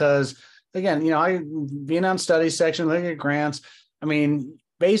FSHD because, again, I being on study section, looking at grants. I mean,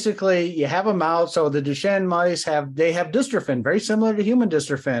 basically, you have a mouse. So the Duchenne mice have dystrophin, very similar to human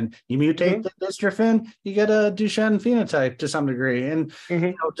dystrophin. You mutate the dystrophin, you get a Duchenne phenotype to some degree, and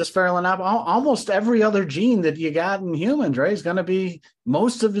dysferlin almost every other gene that you got in humans, right, is going to be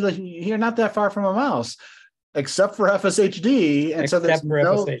most of the. You're not that far from a mouse, except for FSHD, and except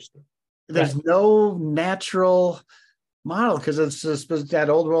so there's no natural model because it's just that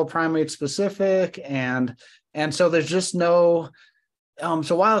old world primate specific, and so there's just no.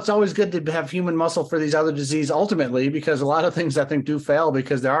 So while it's always good to have human muscle for these other diseases, ultimately, because a lot of things I think do fail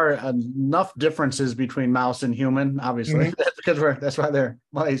because there are enough differences between mouse and human, obviously, that's why they're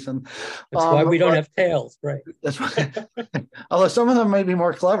mice, and that's why we don't have tails, right? That's why. Although some of them may be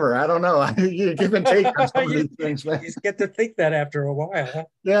more clever, I don't know. You give and take on some of these things, man. You get to think that after a while. Huh?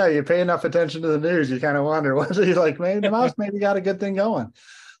 Yeah, you pay enough attention to the news, you kind of wonder whether you're like, maybe the mouse maybe got a good thing going.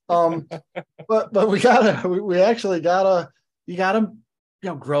 But we actually gotta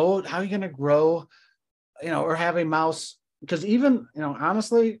grow. How are you going to grow, or have a mouse? Because even,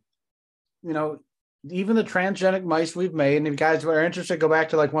 honestly, even the transgenic mice we've made, and if you guys are interested, go back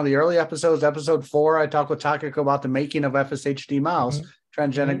to like one of the early episodes, episode 4, I talked with Takako about the making of FSHD mouse,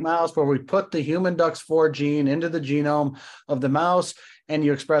 transgenic mouse, where we put the human DUX4 gene into the genome of the mouse and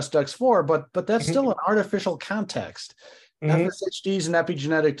you express DUX4, but that's still an artificial context. FSHD is an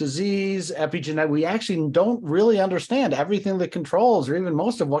epigenetic disease. We actually don't really understand everything that controls, or even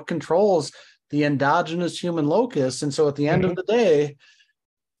most of what controls the endogenous human locus. And so at the end of the day,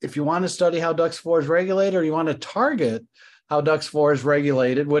 if you want to study how DUX4 is regulated, or you want to target how DUX4 is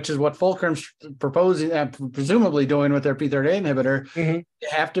regulated, which is what Fulcrum's proposing and presumably doing with their P38 inhibitor, you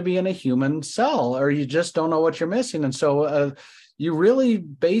have to be in a human cell, or you just don't know what you're missing. And so you really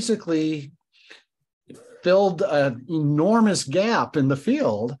basically filled an enormous gap in the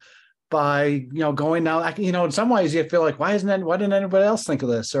field by going down. In some ways you feel like, why didn't anybody else think of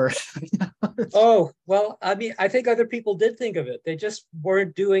this? Or oh well, I mean, I think other people did think of it. They just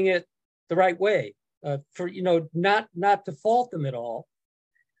weren't doing it the right way. For not to fault them at all.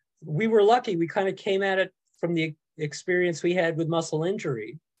 We were lucky. We kind of came at it from the experience we had with muscle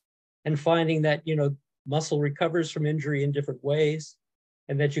injury, and finding that muscle recovers from injury in different ways,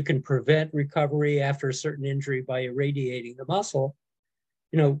 and that you can prevent recovery after a certain injury by irradiating the muscle.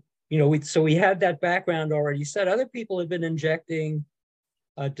 So we had that background already set. Other people have been injecting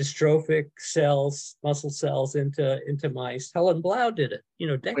dystrophic cells, muscle cells into mice. Helen Blau did it,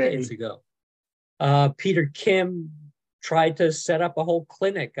 decades ago. Peter Kim tried to set up a whole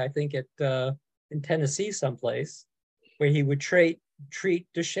clinic, I think in Tennessee someplace, where he would treat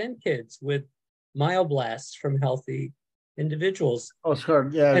Duchenne kids with myoblasts from healthy individuals. Oh, sure.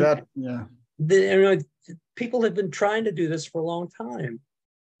 Yeah, People have been trying to do this for a long time.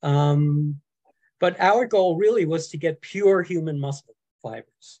 But our goal really was to get pure human muscle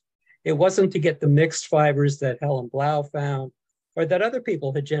fibers. It wasn't to get the mixed fibers that Helen Blau found, or that other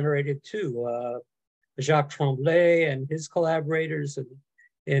people had generated too. Jacques Tremblay and his collaborators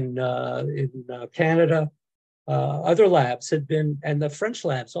in Canada. Other labs had been, and the French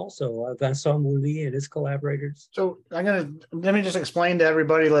labs also, Vincent Mouly and his collaborators. So let me just explain to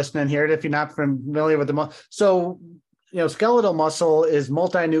everybody listening here, if you're not familiar with the muscle. So, skeletal muscle is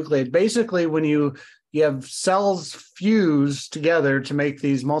multinucleated. Basically, when you have cells fused together to make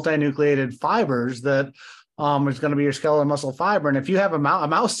these multinucleated fibers that is going to be your skeletal muscle fiber. And if you have a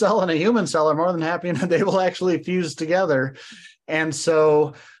mouse cell and a human cell are more than happy, and they will actually fuse together. And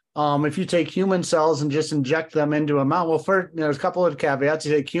so if you take human cells and just inject them into a mouse, well, first, there's a couple of caveats.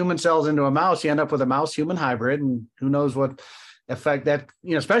 You take human cells into a mouse, you end up with a mouse-human hybrid, and who knows what effect that,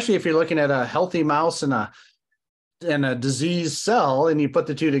 especially if you're looking at a healthy mouse and a diseased cell, and you put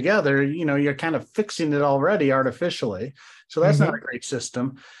the two together, you're kind of fixing it already artificially. So that's not a great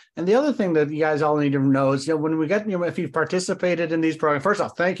system. And the other thing that you guys all need to know is, when we get, if you've participated in these programs, first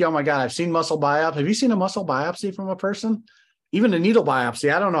off, thank you. Oh my God, I've seen muscle biopsy. Have you seen a muscle biopsy from a person? Even a needle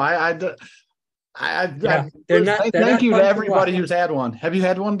biopsy? I don't know. Thank you to everybody who's had one. Have you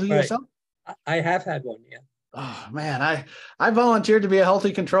had one yourself? I have had one, yeah. Oh man, I volunteered to be a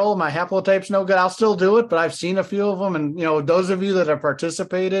healthy control. My haplotype's no good. I'll still do it, but I've seen a few of them. And those of you that have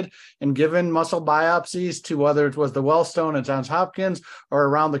participated and given muscle biopsies to whether it was the Wellstone at Johns Hopkins or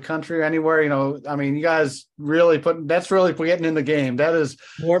around the country or anywhere, I mean, you guys really that's really getting in the game.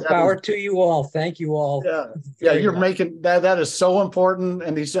 More that power is, to you all. Thank you all yeah. Yeah, very you're much. making that is so important.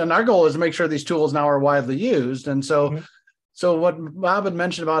 And our goal is to make sure these tools now are widely used. And so Mhm. so what Bob had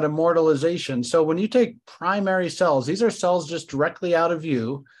mentioned about immortalization. So when you take primary cells, these are cells just directly out of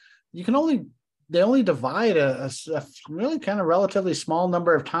you. They only divide a really kind of relatively small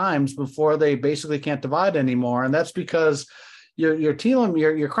number of times before they basically can't divide anymore. And that's because your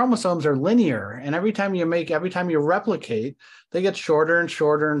telomere, your chromosomes are linear. And every time you replicate, they get shorter and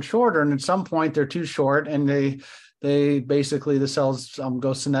shorter and shorter. And at some point they're too short and they basically, the cells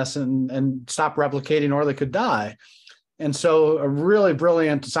go senescent and stop replicating, or they could die. And so a really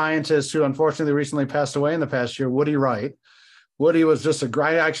brilliant scientist who unfortunately recently passed away in the past year, Woody Wright. Woody was just a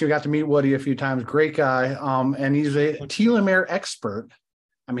great, I actually got to meet Woody a few times, great guy. And he's a telomere expert.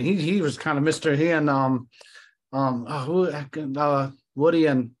 I mean, he was kind of Mr. He and Woody,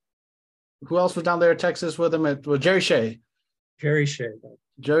 and who else was down there in Texas with him? It was Jerry Shea. Jerry Shea.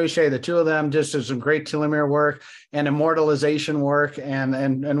 Jerry Shea, the two of them just did some great telomere work and immortalization work.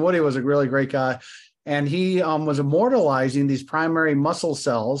 And Woody was a really great guy. And he was immortalizing these primary muscle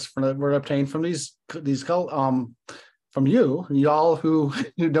cells that were obtained from these from you all who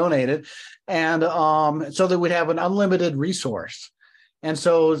donated, and so that we'd have an unlimited resource. And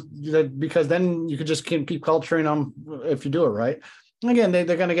so because then you could just keep culturing them if you do it right. Again, they're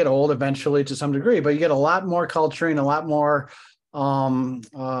going to get old eventually to some degree, but you get a lot more culturing, a lot more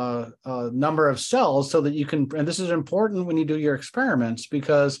number of cells, so that you can. And this is important when you do your experiments,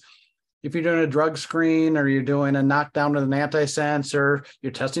 because if you're doing a drug screen or you're doing a knockdown with an antisense, or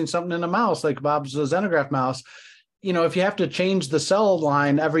you're testing something in a mouse like Bob's xenograft mouse, if you have to change the cell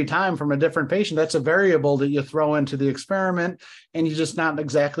line every time from a different patient, that's a variable that you throw into the experiment, and you're just not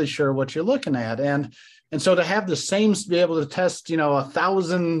exactly sure what you're looking at. And so to have be able to test,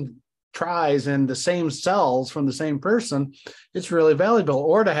 1,000 tries in the same cells from the same person, it's really valuable.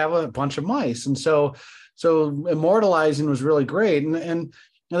 Or to have a bunch of mice. And so immortalizing was really great. And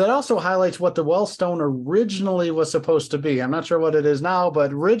that also highlights what the Wellstone originally was supposed to be. I'm not sure what it is now,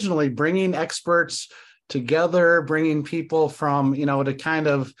 but originally bringing experts together, bringing people from, to kind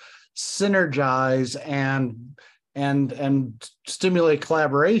of synergize and stimulate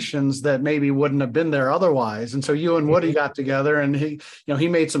collaborations that maybe wouldn't have been there otherwise. And so you and Woody got together, and he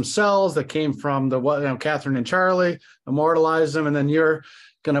made some cells that came from Catherine and Charlie, immortalized them, and then you're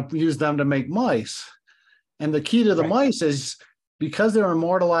going to use them to make mice. And the key to the mice is, because they're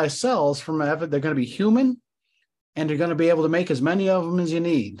immortalized cells they're going to be human, and you're going to be able to make as many of them as you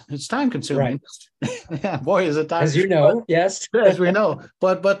need. It's time consuming. Right. Yeah, boy, is it time. As you know, yes. As we know.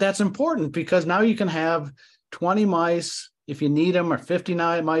 But that's important, because now you can have 20 mice if you need them, or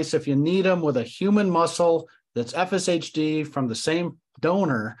 59 mice if you need them, with a human muscle that's FSHD from the same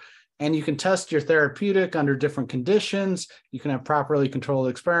donor. And you can test your therapeutic under different conditions. You can have properly controlled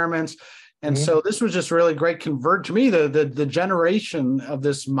experiments. And so this was just really great to me, the generation of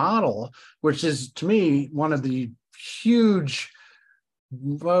this model, which is, to me, one of the huge,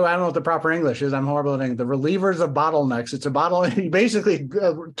 well, I don't know what the proper English is. I'm horrible at English. The relievers of bottlenecks. It's a bottle. He basically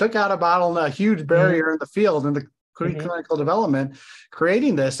took out a huge barrier in the field in the clinical development,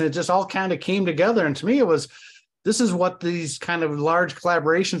 creating this. And it just all kind of came together. And to me, this is what these kind of large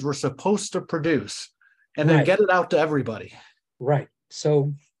collaborations were supposed to produce, and then get it out to everybody. Right.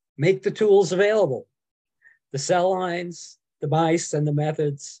 So make the tools available, the cell lines, the mice, and the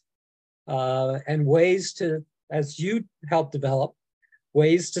methods, and ways to, as you help develop,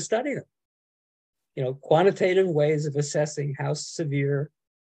 ways to study them. Quantitative ways of assessing how severe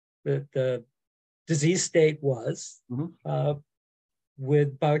the disease state was,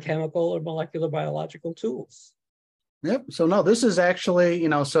 with biochemical or molecular biological tools. Yep. So no, this is actually,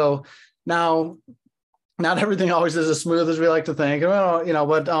 so now, not everything always is as smooth as we like to think, but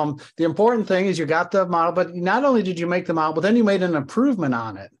the important thing is you got the model, but not only did you make the model, but then you made an improvement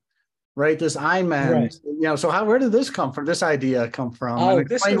on it, right? This IMEN, so where did this come from? This idea come from? Oh,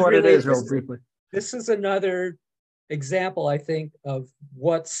 explain what it is real briefly. This is another example, I think, of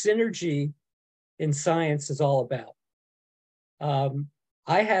what synergy in science is all about.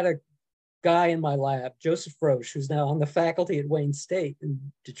 I had a guy in my lab, Joseph Roche, who's now on the faculty at Wayne State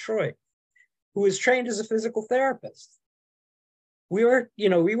in Detroit, who was trained as a physical therapist. We were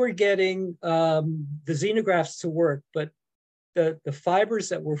getting the xenografts to work, but the fibers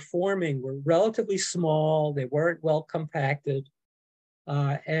that were forming were relatively small. They weren't well compacted,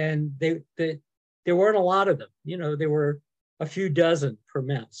 and there weren't a lot of them. There were a few dozen per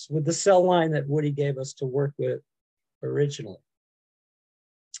mouse with the cell line that Woody gave us to work with originally.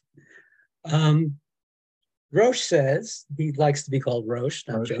 Roche says, he likes to be called Roche,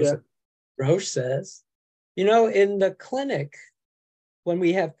 not Joseph. Yeah. Roche says, in the clinic, when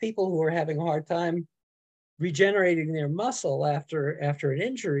we have people who are having a hard time regenerating their muscle after an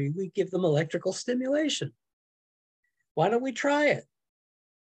injury, we give them electrical stimulation. Why don't we try it?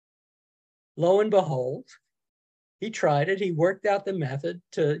 Lo and behold, he tried it. He worked out the method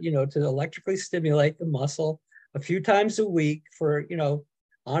to electrically stimulate the muscle a few times a week for,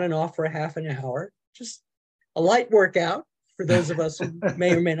 on and off for a half an hour, just a light workout for those of us who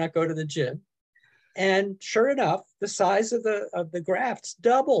may or may not go to the gym. And sure enough, the size of the grafts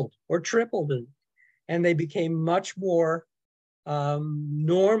doubled or tripled, and they became much more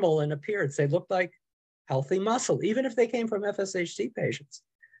normal in appearance. They looked like healthy muscle, even if they came from FSHD patients.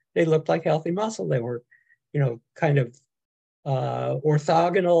 They looked like healthy muscle. They were, kind of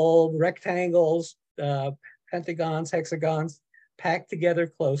orthogonal rectangles, pentagons, hexagons, packed together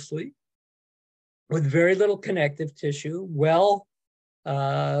closely with very little connective tissue, well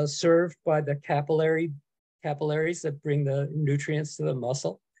served by the capillaries that bring the nutrients to the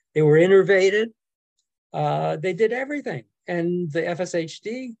muscle. They were innervated. They did everything. And the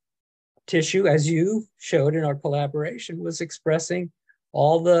FSHD tissue, as you showed in our collaboration, was expressing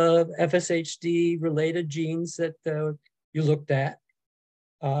all the FSHD related genes that you looked at.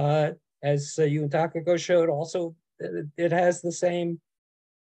 As you and Takako showed also, it has the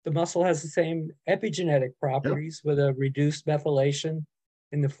muscle has the same epigenetic properties. Yep. With a reduced methylation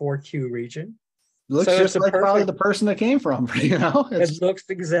in the 4Q region. Looks just like probably the person that came from, It looks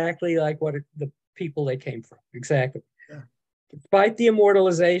exactly like the people they came from, exactly. Yeah. Despite the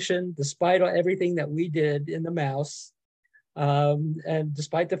immortalization, despite everything that we did in the mouse, and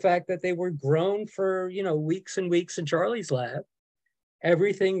despite the fact that they were grown for weeks and weeks in Charlie's lab,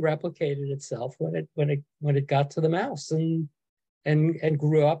 everything replicated itself when it got to the mouse and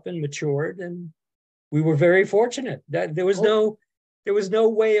grew up and matured, and we were very fortunate that there was no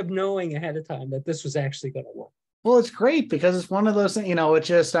way of knowing ahead of time that this was actually going to work. Well, it's great because it's one of those things, it's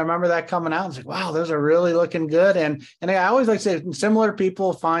just, I remember that coming out and it's like, wow, those are really looking good. And I always like to say similar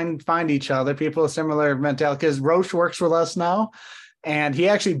people find each other, people with similar mentality, because Roche works with us now. And he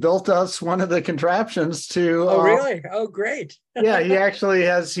actually built us one of the contraptions to. Oh, really? Oh, great. Yeah,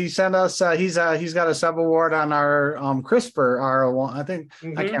 he sent us, he's got a sub-award on our CRISPR, I think,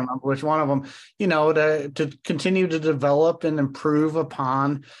 I can't remember which one of them, to continue to develop and improve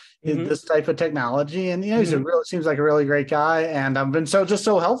upon this type of technology. And, he's seems like a really great guy. And I've been so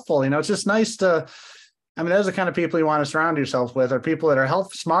helpful. It's just nice to, those are the kind of people you want to surround yourself with, are people that are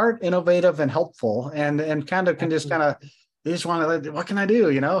smart, innovative, and helpful, and kind of can just kind of, they just want to, what can I do?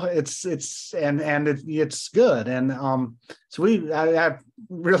 It's good. And so I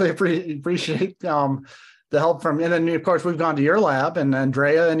really appreciate the help from, and then of course we've gone to your lab, and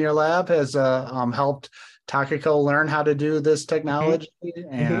Andrea in your lab has helped Takako learn how to do this technology,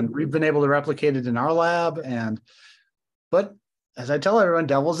 and we've been able to replicate it in our lab. But as I tell everyone,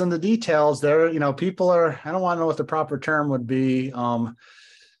 devil's in the details. There, people are, I don't want to know what the proper term would be.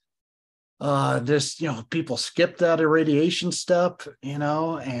 People skip that irradiation step,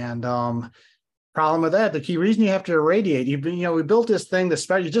 and problem with that, the key reason you have to irradiate, we built this thing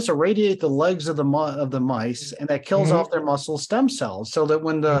that you just irradiate the legs of the mice, and that kills off their muscle stem cells, so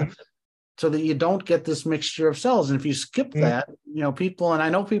that so that you don't get this mixture of cells. And if you skip that, people, and I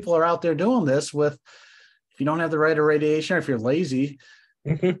know people are out there doing this with, if you don't have the right irradiation, or if you're lazy,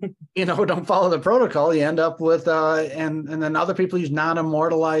 don't follow the protocol, you end up with and then other people use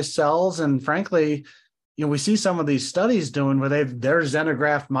non-immortalized cells. And frankly, we see some of these studies doing where their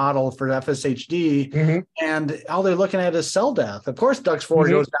xenograft model for FSHD, and all they're looking at is cell death. Of course, DUX4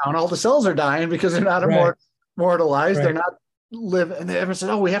 goes down, all the cells are dying because they're not immortalized. Right. They're not live, and everyone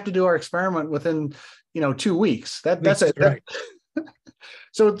says, we have to do our experiment within 2 weeks. That's it. Right.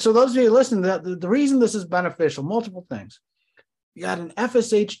 So those of you listening, the reason this is beneficial, multiple things. You got an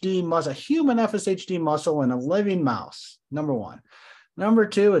FSHD muscle, a human FSHD muscle in a living mouse, number one. Number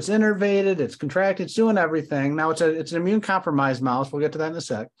two, it's innervated, it's contracted, it's doing everything. Now it's an immune compromised mouse. We'll get to that in a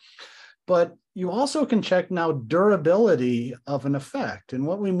sec. But you also can check now durability of an effect. And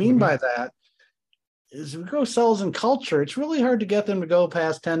what we mean by that is we grow cells in culture. It's really hard to get them to go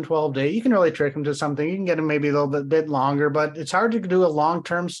past 10, 12 days. You can really trick them to something. You can get them maybe a little bit longer, but it's hard to do a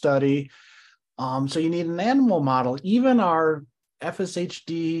long-term study. So you need an animal model. Even our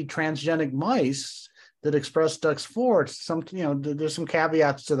FSHD transgenic mice, that express DUX4. Some, there's some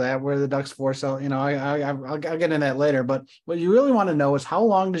caveats to that where the DUX4 cell, I'll get into that later. But what you really want to know is how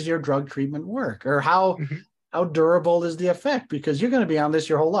long does your drug treatment work, or how durable is the effect? Because you're going to be on this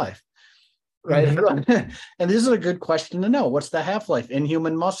your whole life, right? And this is a good question to know. What's the half-life in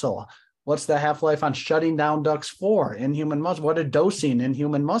human muscle? What's the half-life on shutting down DUX4 in human muscle? What a dosing in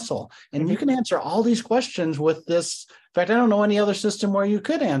human muscle? And you can answer all these questions with this. In fact, I don't know any other system where you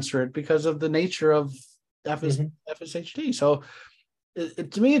could answer it because of the nature of FSHD. So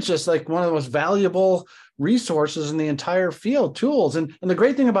to me, it's just like one of the most valuable resources in the entire field, tools. And the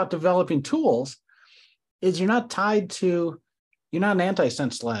great thing about developing tools is you're not an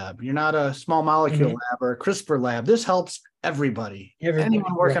antisense lab. You're not a small molecule lab or a CRISPR lab. This helps everybody,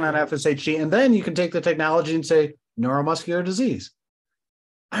 anyone working on FSHD. And then you can take the technology and say neuromuscular disease.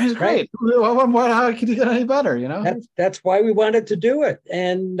 I mean, it's great. How can you get any better, That's why we wanted to do it.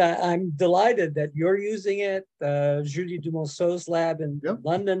 And I'm delighted that you're using it. Julie Dumonceau's lab in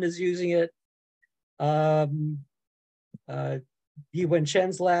London is using it. Yi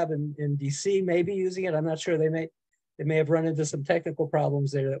Wenchen's lab in DC may be using it. I'm not sure. They may have run into some technical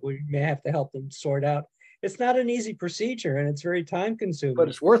problems there that we may have to help them sort out. It's not an easy procedure, and it's very time consuming. But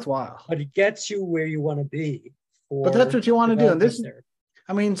it's worthwhile. But it gets you where you want to be. But that's what you want to do. And this,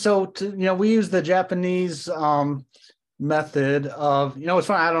 we use the Japanese method of, it's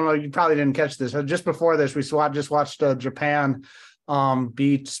funny. I don't know. You probably didn't catch this. Just before this, we just watched Japan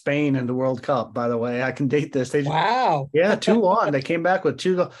beat Spain in the World Cup. By the way, I can date this. Wow. Yeah, 2-1. They came back with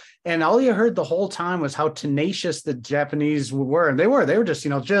 2, and all you heard the whole time was how tenacious the Japanese were, and they were just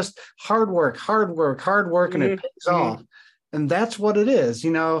just hard work, and it pays off, and that's what it is.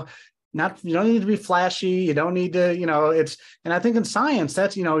 You don't need to be flashy. You don't need to, and I think in science,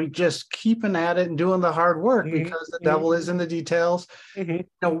 that's, just keeping at it and doing the hard work because the devil is in the details.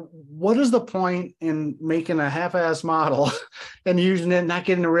 What is the point in making a half-ass model and using it and not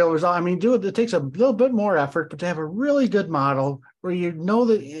getting a real result? I mean, it takes a little bit more effort, but to have a really good model where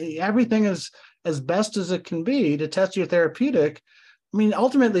that everything is as best as it can be to test your therapeutic. I mean,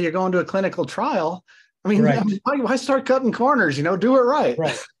 ultimately, you're going to a clinical trial. I mean, why start cutting corners? Do it right.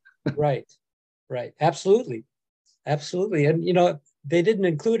 Right. Absolutely. And, they didn't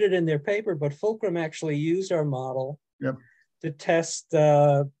include it in their paper, but Fulcrum actually used our model to test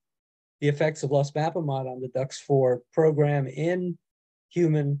the effects of losmapimod on the DUX4 program in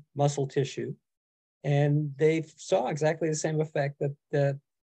human muscle tissue. And they saw exactly the same effect that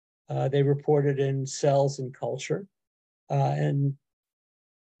they reported in cells in culture. And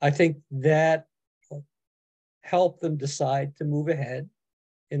I think that helped them decide to move ahead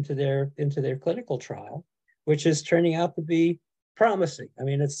into their clinical trial, which is turning out to be promising. I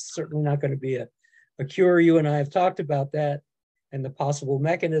mean, it's certainly not going to be a cure. You and I have talked about that and the possible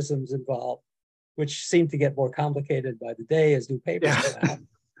mechanisms involved, which seem to get more complicated by the day as new papers come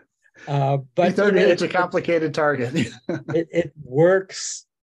out. But it's a complicated target. it works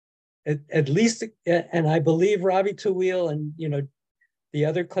at least, and I believe Ravi Tawil and the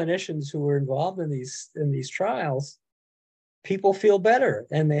other clinicians who were involved in these trials, people feel better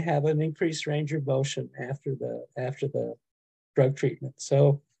and they have an increased range of motion after the drug treatment.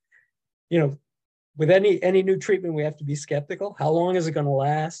 So, with any new treatment, we have to be skeptical. How long is it going to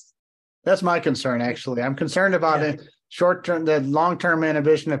last? That's my concern, actually. I'm concerned about it. Short-term, the long-term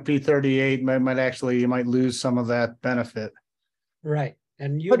inhibition of P38 you might lose some of that benefit. Right.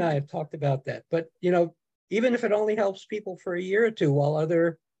 And you and I have talked about that. But, even if it only helps people for a year or two while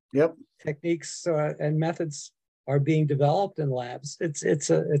other techniques and methods are being developed in labs, it's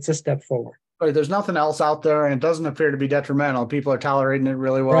a step forward. But there's nothing else out there, and it doesn't appear to be detrimental. People are tolerating it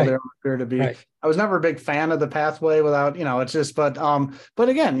really well. Right. They don't appear to be. Right. I was never a big fan of the pathway without, it's just, but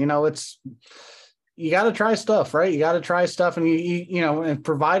again, it's, you got to try stuff, right? You got to try stuff, and and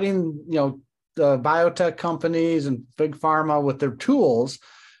providing, the biotech companies and big pharma with their tools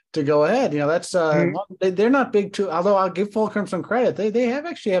to go ahead. That's they're not big too. Although I'll give Fulcrum some credit, they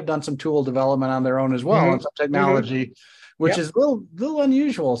have done some tool development on their own as well, and some technology, which is a little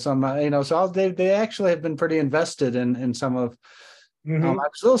unusual. Some so they actually have been pretty invested in some of. I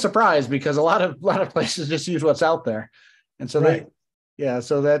was a little surprised because a lot of places just use what's out there, and so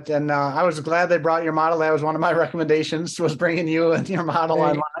I was glad they brought your model. That was one of my recommendations, was bringing you and your model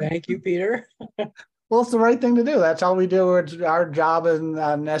online. Thank you, Peter. Well, it's the right thing to do. That's all we do. It's our job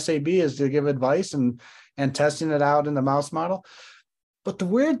on SAB is to give advice and testing it out in the mouse model. But the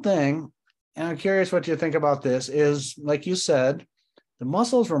weird thing, and I'm curious what you think about this, is, like you said, the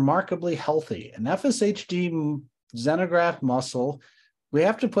muscle is remarkably healthy. An FSHD xenograft muscle We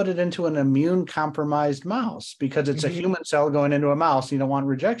have to put it into an immune compromised mouse because it's a Mm-hmm. human cell going into a mouse. You don't want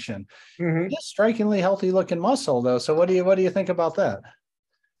rejection. Mm-hmm. It's strikingly healthy looking muscle though. So what do you think about that?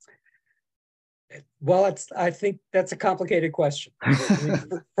 Well, I think that's a complicated question. I mean,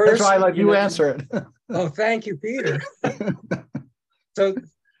 That's why I first, let you answer it. oh, thank you, Peter. So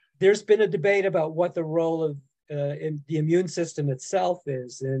there's been a debate about what the role of in the immune system itself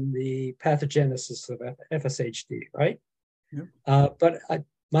is in the pathogenesis of FSHD, right? Yep. But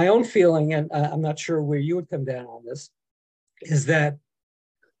my own feeling, and I'm not sure where you would come down on this, is that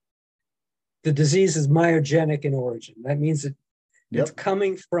the disease is myogenic in origin. That means it's Yep.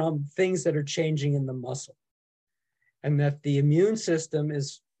 coming from things that are changing in the muscle, and that the immune system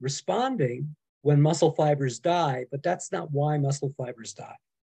is responding when muscle fibers die, but that's not why muscle fibers die.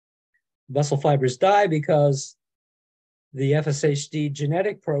 Muscle fibers die because the FSHD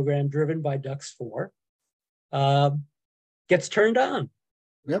genetic program driven by DUX4 gets turned on.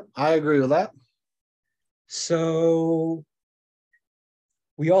 Yep. I agree with that. So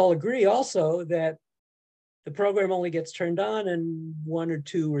we all agree also that the program only gets turned on in 1 or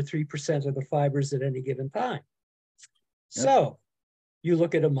 2 or 3% of the fibers at any given time. Yep. So you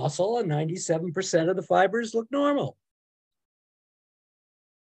look at a muscle and 97% of the fibers look normal.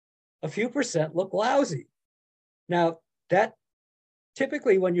 A few percent look lousy. Now, that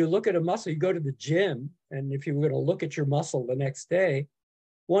typically when you look at a muscle, you go to the gym, and if you were going to look at your muscle the next day,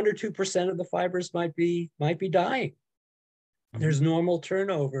 1 or 2% of the fibers might be dying. There's normal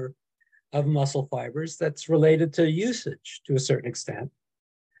turnover of muscle fibers that's related to usage to a certain extent.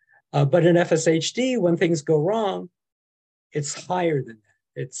 But in FSHD, when things go wrong, it's higher than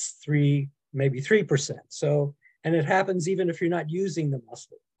that. It's maybe 3%. So, and it happens even if you're not using the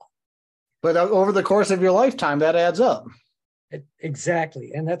muscle. But over the course of your lifetime, that adds up.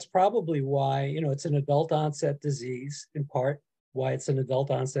 Exactly. And that's probably why, it's an adult onset disease, in part, why it's an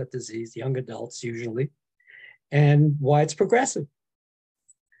adult onset disease, young adults usually, and why it's progressive.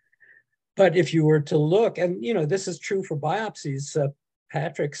 But if you were to look, and this is true for biopsies,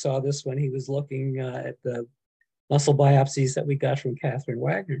 Patrick saw this when he was looking at the muscle biopsies that we got from Catherine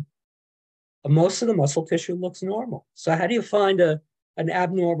Wagner. Most of the muscle tissue looks normal. So how do you find an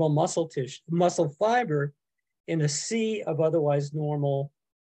abnormal muscle fiber in a sea of otherwise normal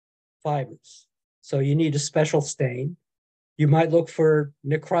fibers? So you need a special stain. You might look for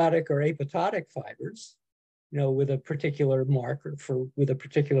necrotic or apoptotic fibers, with a particular marker.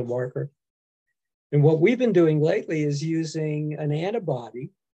 And what we've been doing lately is using an antibody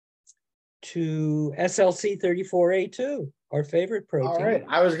to SLC34A2, our favorite protein. All right.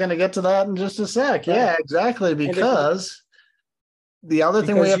 I was going to get to that in just a sec. Right. Yeah, exactly. Because the other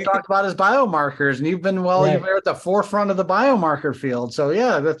thing we have talked about is biomarkers, and you've been you're at the forefront of the biomarker field. So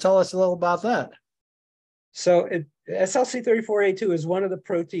yeah, tell us a little about that. So SLC34A2 is one of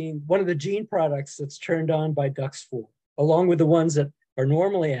the gene products that's turned on by DUX4, along with the ones that are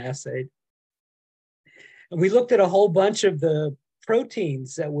normally assayed. And we looked at a whole bunch of the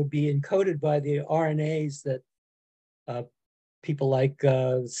proteins that would be encoded by the RNAs that people like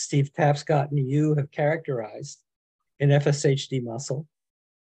Steve Tapscott and you have characterized in FSHD muscle.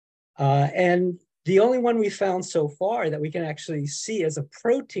 And the only one we found so far that we can actually see as a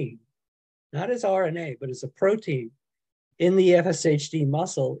protein, not as RNA, but as a protein in the FSHD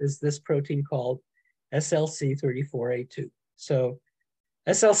muscle is this protein called SLC34A2. So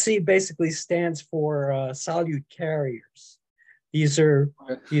SLC basically stands for solute carriers. These are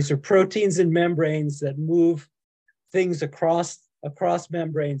proteins and membranes that move things across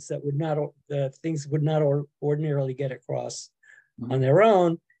membranes that things would not ordinarily get across on their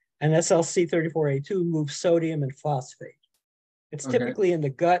own. And SLC34A2 moves sodium and phosphate. It's typically in the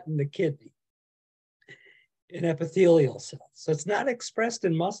gut and the kidney, in epithelial cells. So it's not expressed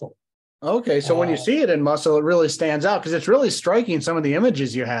in muscle. Okay, so when you see it in muscle, it really stands out because it's really striking, some of the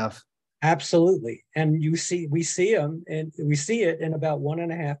images you have. Absolutely. And we see them, and we see it in about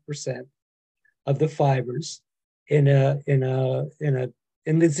 1.5% of the fibers in the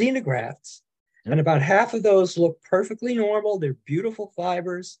xenografts. Yep. And about half of those look perfectly normal. They're beautiful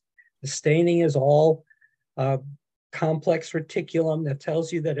fibers. The staining is all complex reticulum that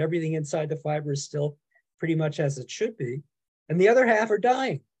tells you that everything inside the fiber is still pretty much as it should be. And the other half are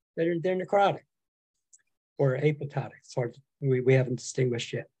dying. They're necrotic or apoptotic. It's hard. We haven't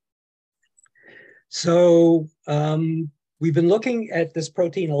distinguished yet. So we've been looking at this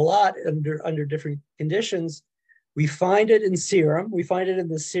protein a lot under different conditions. We find it in serum. We find it in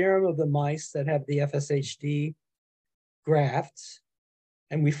the serum of the mice that have the FSHD grafts.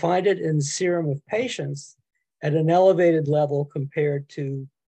 And we find it in the serum of patients at an elevated level compared to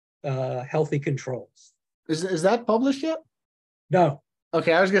healthy controls. Is that published yet? No.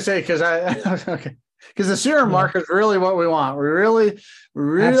 Okay, I was gonna say because I okay because the serum Yeah, marker is really what we want. We really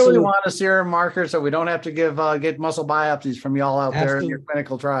absolutely, want a serum marker so we don't have to get muscle biopsies from y'all out there in your absolutely,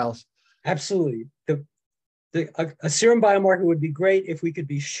 clinical trials. absolutely. A serum biomarker would be great if we could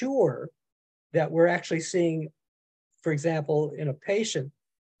be sure that we're actually seeing, for example, in a patient,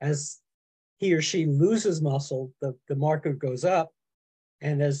 as he or she loses muscle, the marker goes up,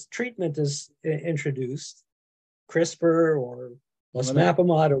 and as treatment is introduced, CRISPR or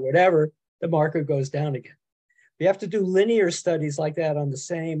losmapimod or whatever, the marker goes down again. We have to do linear studies like that on the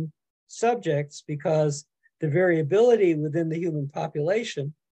same subjects because the variability within the human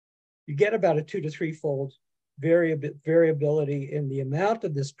population, you get about a 2 to 3 fold variability in the amount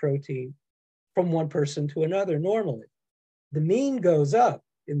of this protein from one person to another normally. The mean goes up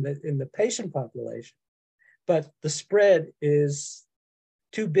in the patient population, but the spread is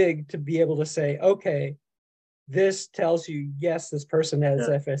too big to be able to say, okay, this tells you, yes, this person has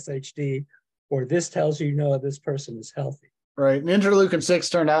Yeah. FSHD, or this tells you, no, this person is healthy. Right. And interleukin 6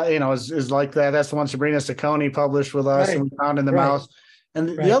 turned out, is like that. That's the one Sabrina Sacconi published with us and Right, we found in the right, mouse. And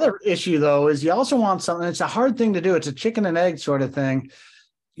the right. other issue, though, is you also want something, it's a hard thing to do. It's a chicken and egg sort of thing.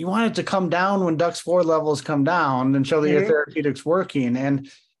 You want it to come down when DUX4 levels come down and show that your Mm-hmm. therapeutic's working. And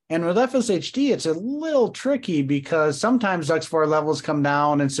with FSHD, it's a little tricky because sometimes DUX4 levels come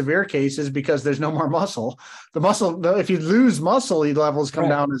down in severe cases because there's no more muscle. The muscle, if you lose muscle, levels come Right,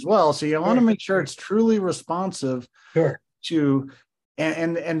 down as well. So you want to sure, make sure it's truly responsive sure. to,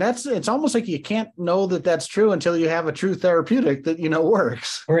 and that's, it's almost like you can't know that that's true until you have a true therapeutic that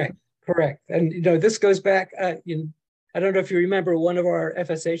works. Correct, correct. And this goes back. I don't know if you remember one of our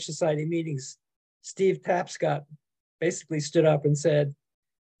FSH Society meetings. Steve Tapscott basically stood up and said,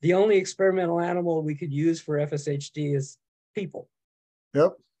 "The only experimental animal we could use for FSHD is people."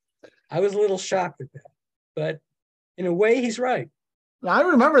 Yep. I was a little shocked at that, but in a way, he's right. I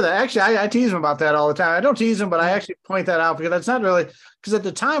remember that. Actually, I tease him about that all the time. I don't tease him, but I Yeah. actually point that out because that's not really, because at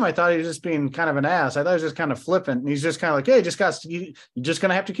the time I thought he was just being kind of an ass. I thought he was just kind of flippant. And he's just kind of like, hey, you're just going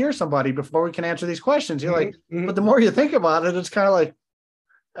to have to cure somebody before we can answer these questions. You're like, Mm-hmm, but the mm-hmm. more you think about it, it's kind of like,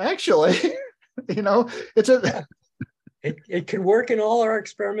 actually, it's a, Yeah. It can work in all our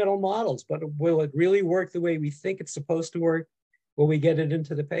experimental models, but will it really work the way we think it's supposed to work when we get it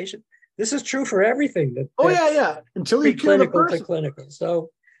into the patient? This is true for everything oh, yeah, that's yeah. Until you cure the preclinical to person. clinical. So,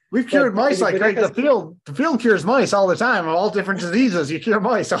 We've but cured mice like with right. FS, The field cures mice all the time, all different diseases. You cure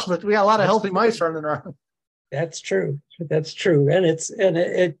mice. We got a lot of that's healthy mice running around. that's true. That's true, and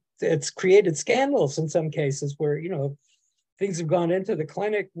it's created scandals in some cases where things have gone into the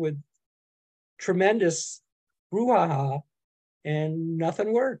clinic with tremendous brouhaha and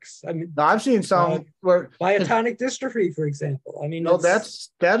nothing works. I mean, Now, I've seen some where myotonic dystrophy, for example. I mean, no,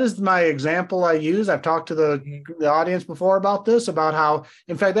 it's that is my example I use. I've talked to the audience before about this, about how,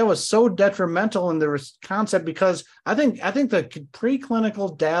 in fact, that was so detrimental in the concept because I think the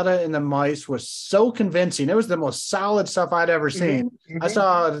preclinical data in the mice was so convincing. It was the most solid stuff I'd ever mm-hmm, seen. I mm-hmm,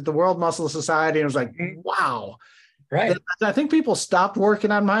 saw it at the World Muscle Society and it was like, mm-hmm, wow. right. I think people stopped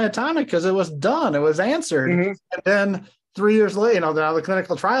working on myotonic because it was done. It was answered. Mm-hmm, And then 3 years later, now the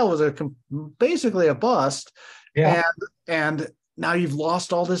clinical trial was basically a bust. yeah. And and now you've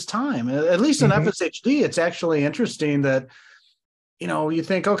lost all this time. At least in Mm-hmm, FSHD, it's actually interesting that, you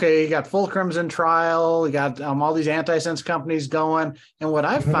think, okay, you got Fulcrum's in trial, you got all these antisense companies going. And what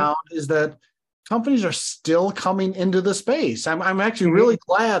I've mm-hmm, found is that companies are still coming into the space. I'm actually mm-hmm, really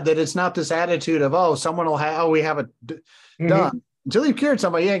glad that it's not this attitude of, oh, someone will have, we have it mm-hmm. done. Until you've cured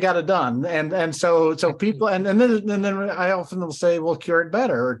somebody, you ain't got it done. And so people, and then I often will say, well, cure it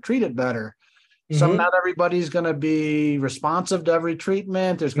better or treat it better. Mm-hmm, Not everybody's going to be responsive to every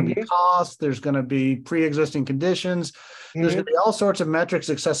treatment. There's going to be mm-hmm, cost. There's going to be pre-existing conditions. There's going mm-hmm. to be all sorts of metrics,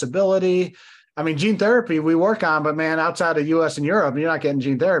 accessibility. I mean, gene therapy we work on, but man, outside of US and Europe, you're not getting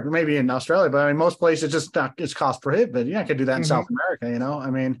gene therapy. Maybe in Australia, but I mean, most places it's cost prohibitive. You're not going to do that in Mm-hmm. South America. I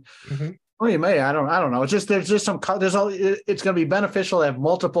mean, Mm-hmm. well, you may. I don't know. It's just there's just it's going to be beneficial to have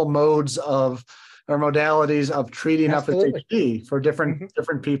multiple modes of or modalities of treating Absolutely. FSHD for Mm-hmm.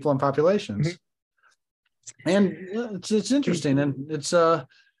 different people and Mm-hmm. populations. And it's interesting, and it's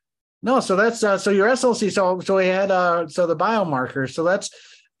no, so that's so your SLC, so we had so the biomarkers, so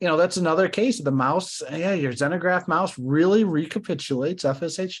that's another case of the mouse. Yeah, your xenograft mouse really recapitulates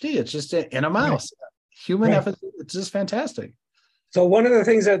FSHD. It's just in a Right. mouse. Human Right. FSHD, it's just fantastic. So one of the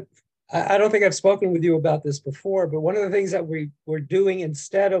things that I don't think I've spoken with you about this before, but one of the things that we're doing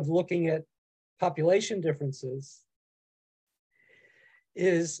instead of looking at population differences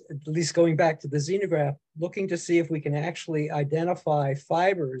is, at least going back to the xenograft, looking to see if we can actually identify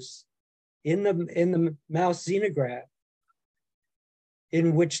fibers in the mouse xenograft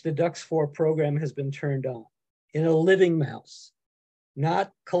in which the DUX4 program has been turned on in a living mouse,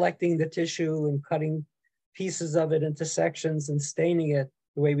 not collecting the tissue and cutting pieces of it into sections and staining it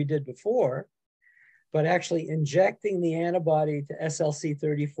the way we did before, but actually injecting the antibody to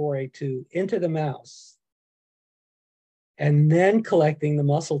SLC34A2 into the mouse and then collecting the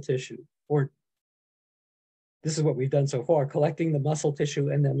muscle tissue, or this is what we've done so far, collecting the muscle tissue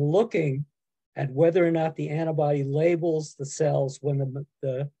and then looking at whether or not the antibody labels the cells when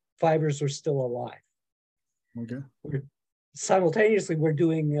the fibers are still alive. Okay. Simultaneously, we're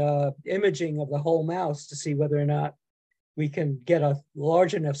doing imaging of the whole mouse to see whether or not we can get a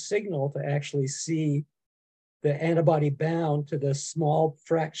large enough signal to actually see the antibody bound to the small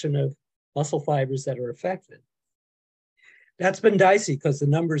fraction of muscle fibers that are affected. That's been dicey because the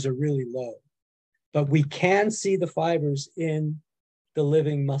numbers are really low, but we can see the fibers in the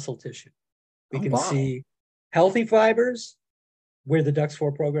living muscle tissue. We can see healthy fibers where the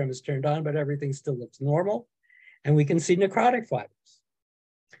DUX4 program is turned on, but everything still looks normal. And we can see necrotic fibers.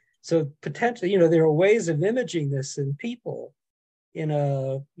 So potentially, there are ways of imaging this in people in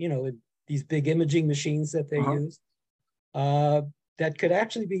in these big imaging machines that they use that could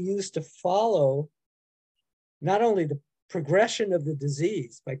actually be used to follow not only the progression of the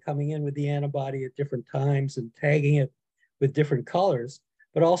disease by coming in with the antibody at different times and tagging it with different colors,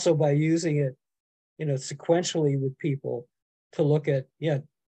 but also by using it, sequentially with people to look at,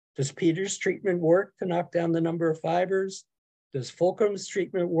 does Peter's treatment work to knock down the number of fibers? Does Fulcrum's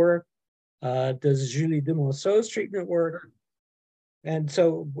treatment work? Does Julie Dumonceau's treatment work? And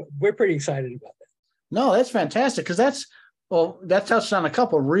so we're pretty excited about that. No, that's fantastic because that touched on a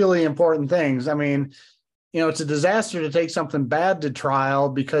couple really important things. I mean, it's a disaster to take something bad to trial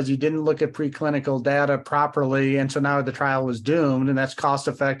because you didn't look at preclinical data properly. And so now the trial was doomed, and that's cost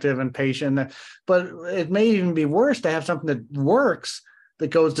effective and patient. But it may even be worse to have something that works that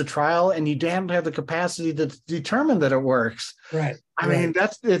goes to trial and you don't have the capacity to determine that it works. Right. I mean,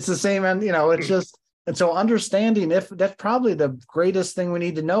 it's the same. And, it's just, and so understanding if that's probably the greatest thing we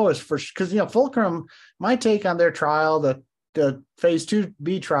need to know is because, Fulcrum, my take on their trial, the phase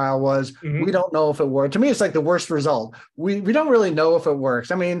 2B trial was, we don't know if it worked. To me, it's like the worst result. We don't really know if it works.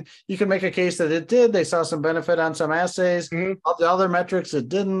 I mean, you can make a case that it did. They saw some benefit on some assays. Of the other metrics, it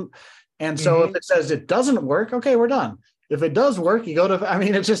didn't. And so if it says it doesn't work, okay, we're done. If it does work, you go to,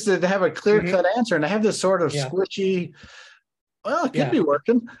 it's just to have a clear-cut answer and to have this sort of squishy, well, it could be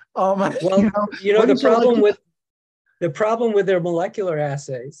working. The problem with their molecular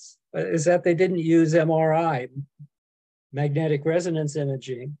assays is that they didn't use MRI, magnetic resonance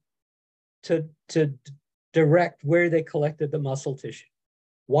imaging, to direct where they collected the muscle tissue.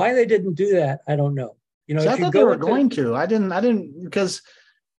 Why they didn't do that, I don't know. I thought they were going to. I didn't because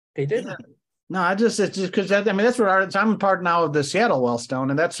they didn't. No, it's just because that's what I'm part now of the Seattle Wellstone,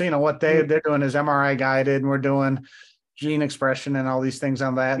 and that's what they're doing is MRI guided, and we're doing gene expression and all these things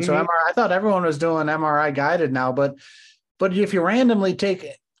on that. And so MRI, I thought everyone was doing MRI guided now, but if you randomly take,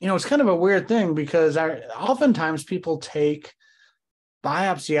 it's kind of a weird thing because oftentimes people take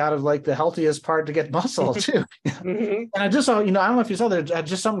biopsy out of like the healthiest part to get muscle too. And I just saw, I don't know if you saw that,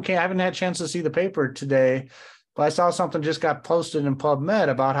 just something came. I haven't had a chance to see the paper today, but I saw something just got posted in PubMed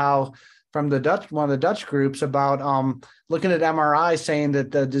about how from one of the Dutch groups about looking at MRI saying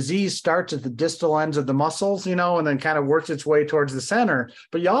that the disease starts at the distal ends of the muscles, and then kind of works its way towards the center.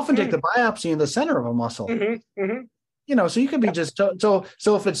 But you often take the biopsy in the center of a muscle. So you could be just so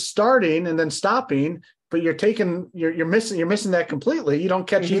if it's starting and then stopping, but you're missing that completely. You don't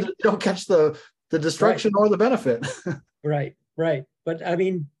catch either. You don't catch the destruction or the benefit. Right. But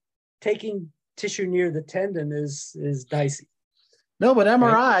taking tissue near the tendon is dicey. No, but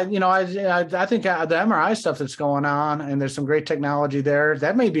MRI, I think the MRI stuff that's going on, and there's some great technology there.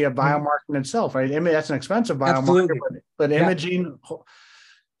 That may be a biomarker in itself, right? That's an expensive biomarker, but imaging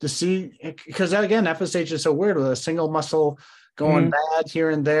to see, because again, FSH is so weird with a single muscle going bad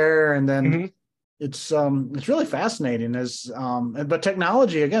here and there, and then it's really fascinating. But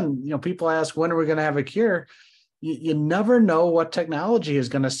technology, again, people ask, when are we going to have a cure? You never know what technology is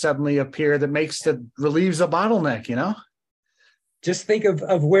going to suddenly appear that relieves a bottleneck, Just think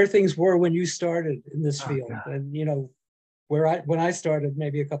of where things were when you started in this field, and when I started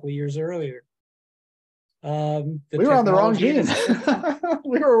maybe a couple of years earlier. We were on the wrong gene.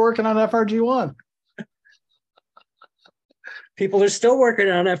 We were working on FRG1. People are still working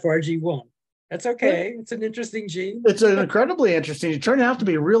on FRG1. That's okay. It's an interesting gene. It's an incredibly interesting. It turned out to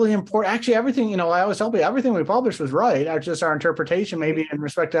be really important. Actually, everything, I always tell people everything we published was right. Just our interpretation, maybe in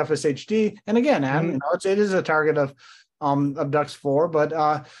respect to FSHD. And again, it is a target of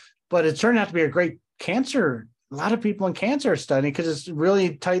DUX4, but it turned out to be a great cancer a lot of people in cancer are studying because it's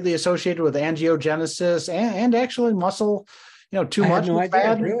really tightly associated with angiogenesis and actually muscle, too I had much no is idea,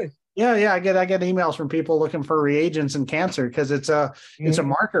 bad. really. Yeah. I get emails from people looking for reagents in cancer because it's a Mm-hmm.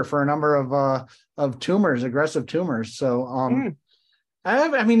 marker for a number of tumors, aggressive tumors. So Mm,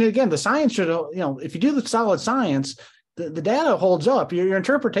 I mean, again, the science should, if you do the solid science, the data holds up. Your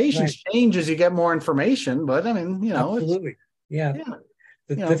interpretations right. change as you get more information, but I mean, it's Absolutely. Yeah.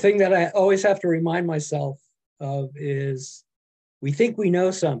 yeah, The thing that I always have to remind myself of is we think we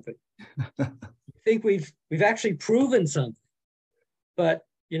know something. We think we've actually proven something. But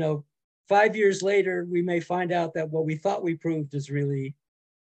 5 years later, we may find out that what we thought we proved is really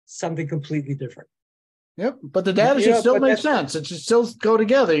something completely different. yep. But the data should still But make that's sense. It should still go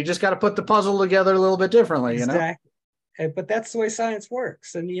together. You just got to put the puzzle together a little bit differently. exactly. But that's the way science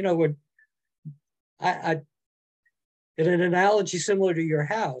works. And what I in an analogy similar to your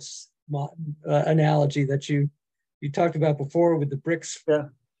house analogy that you talked about before with the bricks Yeah.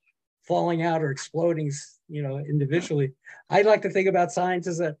 falling out or exploding, individually. I like to think about science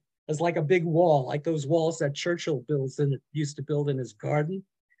as like a big wall, like those walls that Churchill used to build in his garden,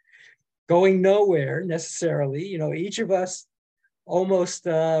 going nowhere necessarily. Each of us almost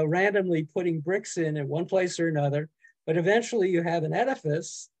randomly putting bricks in at one place or another, but eventually you have an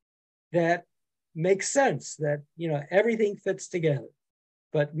edifice that makes sense, that everything fits together.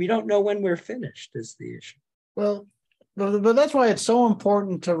 But we don't know when we're finished is the issue. Well, but that's why it's so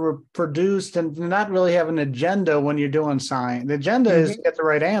important to produce and not really have an agenda when you're doing science. The agenda is to get the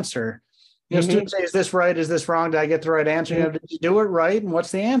right answer. Students say, is this right? Is this wrong? Did I get the right answer? Did you do it right? And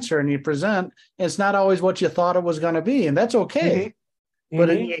what's the answer? And you present. And it's not always what you thought it was going to be. And that's okay.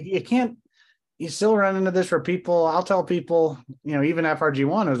 But you can't, you still run into this where people, I'll tell people, even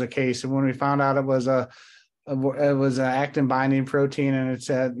FRG1 was a case. And when we found out it was an actin binding protein and it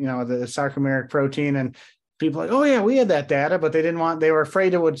said, the sarcomeric protein, and people like, oh yeah, we had that data, but they were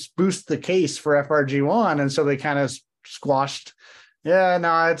afraid it would boost the case for FRG1. And so they kind of squashed. Yeah,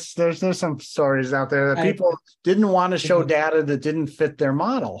 no, there's some stories out there that people didn't want to show data that didn't fit their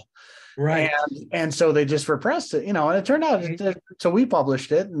model. Right. And so they just repressed it, and it turned out, so we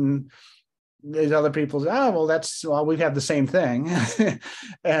published it, and these other people said, we have the same thing.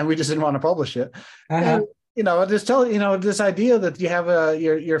 And we just didn't want to publish it. And, just this idea that you have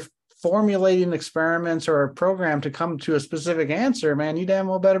you're formulating experiments or a program to come to a specific answer, man, you damn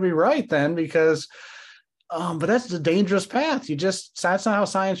well better be right then, because but that's the dangerous path. That's not how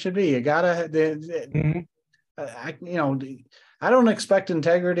science should be. You gotta, I don't expect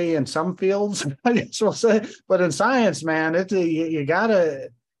integrity in some fields, I guess we'll say, but in science, man, you gotta,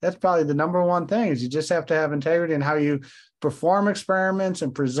 that's probably the number one thing, is you just have to have integrity in how you perform experiments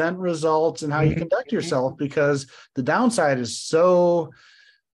and present results and how you conduct yourself, because the downside is so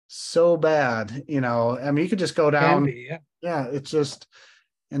bad. I mean, you could just go down. Yeah, it's just,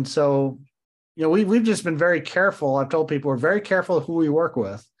 and so, we've just been very careful. I've told people we're very careful who we work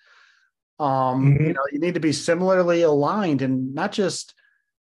with. You need to be similarly aligned, and not just,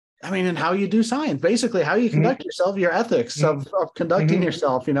 in how you do science, basically how you conduct yourself, your ethics of conducting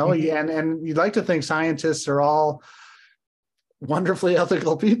yourself, and you'd like to think scientists are all wonderfully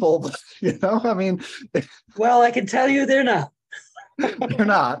ethical people, but, well, I can tell you they're not. They're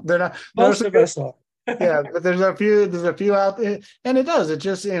not. Most of us are. Yeah, but there's a few out there, and it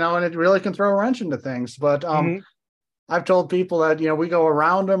just, and it really can throw a wrench into things. But I've told people that, we go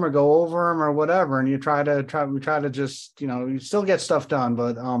around them or go over them or whatever, and we try to just, you still get stuff done,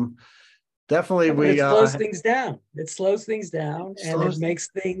 but definitely it slows things down. It slows things down, and it makes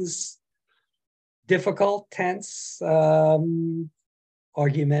things difficult, tense,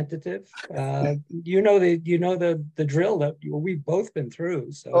 argumentative. The drill that we've both been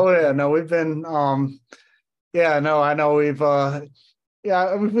through. So. Oh yeah, no, we've been. Yeah, no, I know we've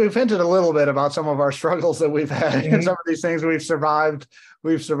hinted a little bit about some of our struggles that we've had and some of these things we've survived.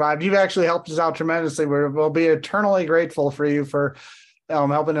 You've actually helped us out tremendously. We'll be eternally grateful for you for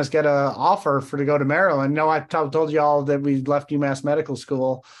helping us get an offer to go to Maryland. I told you all that we left UMass Medical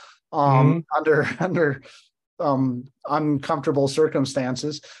School under uncomfortable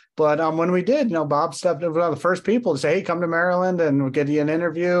circumstances. But when we did, Bob stepped in, one of the first people to say, hey, come to Maryland and we'll get you an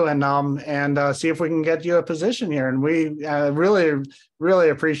interview and see if we can get you a position here. And we really, really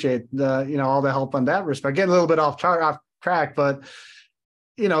appreciate all the help on that respect. Getting a little bit off track, but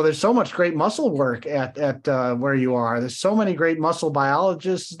there's so much great muscle work at where you are. There's so many great muscle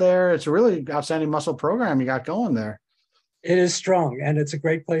biologists there. It's a really outstanding muscle program you got going there. It is strong, and it's a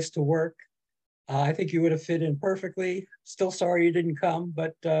great place to work. I think you would have fit in perfectly. Still sorry you didn't come,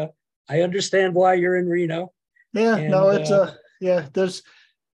 but I understand why you're in Reno. Yeah, and, no, it's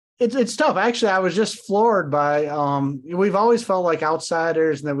It's tough. Actually, I was just floored by we've always felt like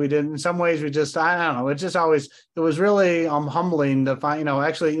outsiders and that we didn't in some ways we just I don't know, it just always it was really humbling to find,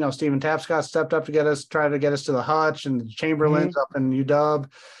 actually, Stephen Tapscott stepped up to try to get us to the Hutch, and Chamberlain's Mm-hmm. up in UW. And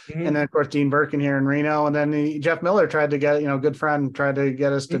Mm-hmm. then of course Dean Birkin here in Reno. And then Jeff Miller tried to get, good friend, tried to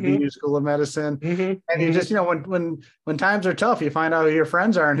get us to Mm-hmm. BU School of Medicine. And you Mm-hmm. just, when times are tough, you find out who your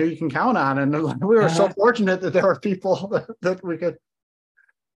friends are and who you can count on. And we were so Uh-huh. fortunate that there were people that we could.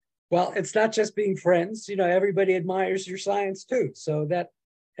 Well, it's not just being friends. Everybody admires your science too. So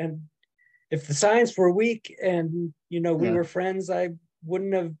and if the science were weak and we Yeah. were friends, I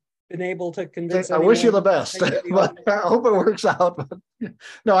wouldn't have been able to convince I wish you anyone the to best, take the but offer. I hope it works out. But,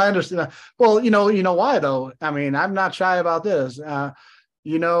 no, I understand. Well, you know why though? I mean, I'm not shy about this.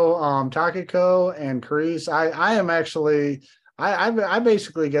 Takiko and Carice, I am actually, I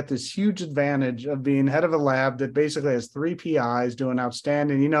basically get this huge advantage of being head of a lab that basically has three PIs doing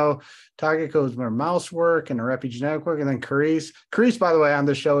outstanding. Takiko's more mouse work and her epigenetic work, and then Carice, by the way, on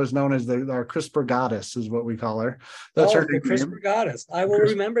the show is known as our CRISPR goddess, is what we call her. That's her Oh, the nickname. CRISPR goddess. I will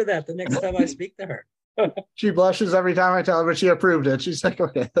remember that the next time I speak to her. She blushes every time I tell her, but she approved it. She's like,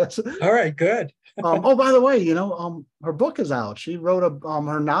 okay, that's. All right, good. Oh, by the way, her book is out. She wrote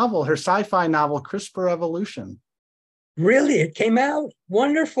her novel, her sci-fi novel, CRISPR Evolution. Really, it came out.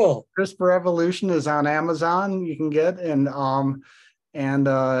 Wonderful. CRISPR Evolution is on Amazon. You can get, and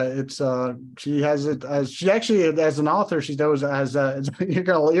it's she has it as she actually as an author. She goes as you're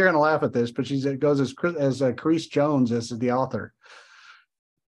gonna laugh at this, but it goes as Carice Jones as the author.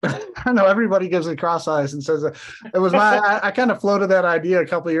 I know everybody gives it cross eyes and says it was I kind of floated that idea a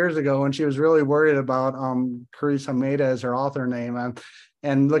couple of years ago when she was really worried about Carice Hameda as her author name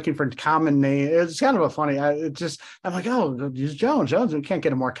and looking for common name. It's kind of a funny. I'm like, oh, use Jones. Jones, we can't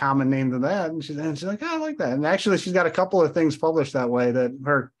get a more common name than that. And she's like, oh, I like that. And actually, she's got a couple of things published that way. That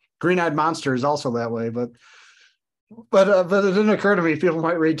her Green-Eyed Monster is also that way. But it didn't occur to me people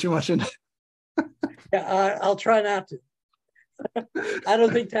might read too much into. Yeah, I'll try not to. I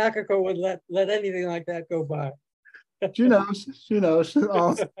don't think Takako would let anything like that go by. She knows. She knows.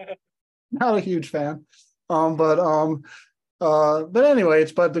 Not a huge fan. But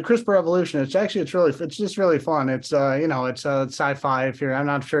anyway, but the CRISPR evolution. It's just really fun. It's it's sci-fi. I'm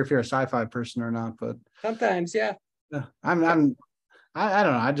not sure if you're a sci-fi person or not, but Sometimes, yeah. I don't know.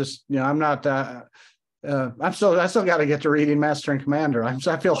 I just I'm not. I still got to get to reading Master and Commander. I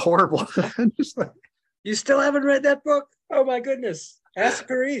feel horrible. Just like, You still haven't read that book? Oh my goodness. Ask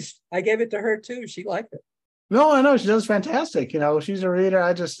Carice. I gave it to her too. She liked it. no, I know she does fantastic. She's a reader.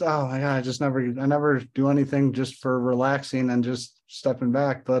 Oh my God, I never do anything just for relaxing and just stepping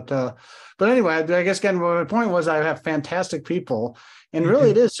back. But anyway, I guess again, my point was I have fantastic people, and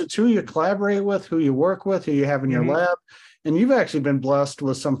really it's who you collaborate with, who you work with, who you have in your lab. And you've actually been blessed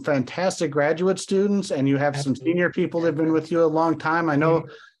with some fantastic graduate students, and you have some senior people that have been with you a long time. I know.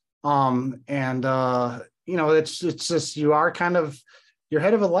 It's just you're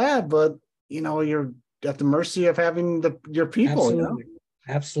head of a lab, but you're at the mercy of having your people.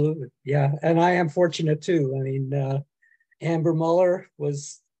 Absolutely. Yeah. And I am fortunate too. I mean, Amber Muller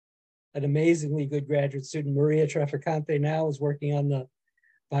was an amazingly good graduate student. Maria Traficante now is working on the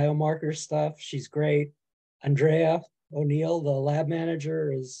biomarker stuff. She's great. Andrea O'Neill, the lab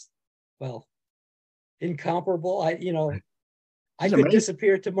manager, is, well, incomparable. I could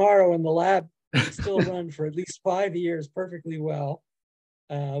disappear tomorrow and the lab could still run for at least 5 years perfectly well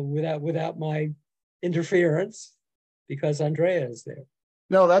without my interference, because Andrea is there.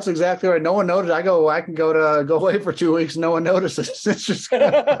 No, that's exactly right. No one noticed. I can go away for 2 weeks. No one notices. It's just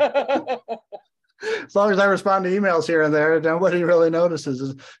as long as I respond to emails here and there, nobody really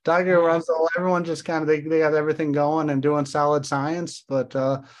notices. Tiger runs everyone just kind of they got everything going and doing solid science, but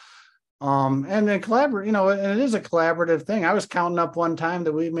and then collaborate, and it is a collaborative thing. I was counting up one time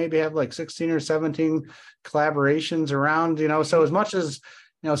that we maybe have like 16 or 17 collaborations around, so as much as,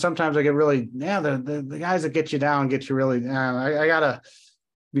 sometimes I get really, the guys that get you down, get you really, I gotta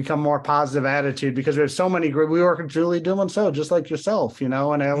become more positive attitude, because we have so many groups. We work with Julie Dumonceau, just like yourself, and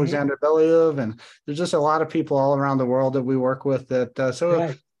Alexander Belyaev, and there's just a lot of people all around the world that we work with that,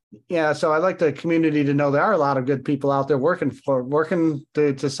 right. Yeah, so I'd like the community to know there are a lot of good people out there working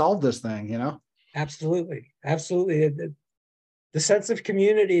to solve this thing, Absolutely. The sense of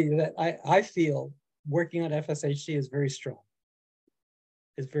community that I feel working on FSHD is very strong.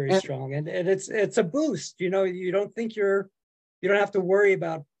 It's very strong, and it's a boost. You don't have to worry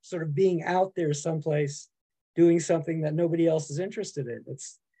about sort of being out there someplace doing something that nobody else is interested in.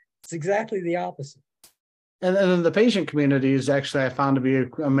 It's exactly the opposite. And then the patient community is actually, I found to be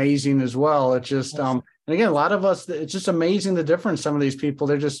amazing as well. It's just, Awesome. and again, a lot of us, it's just amazing the difference. Some of these people,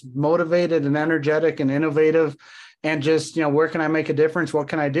 they're just motivated and energetic and innovative and just, where can I make a difference? What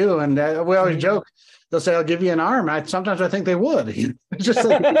can I do? And we always Mhm. joke, they'll say, I'll give you an arm. Sometimes I think they would. It's just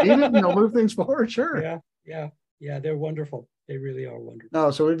like, if you need it, move things forward. Sure. Yeah, yeah, yeah. They're wonderful. They really are wonderful. No,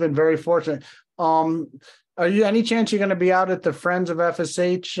 so we've been very fortunate. Um, are you any chance you're going to be out at the Friends of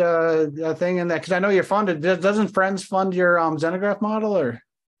FSH thing in that? Because I know you're funded. Doesn't Friends fund your xenograft model or?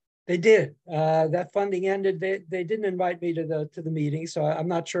 They did. That funding ended. They didn't invite me to the meeting, so I'm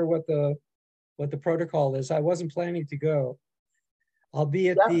not sure what the protocol is. I wasn't planning to go. I'll be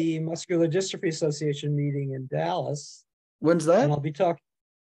at Yeah. the Muscular Dystrophy Association meeting in Dallas, When's and that? I'll be talking.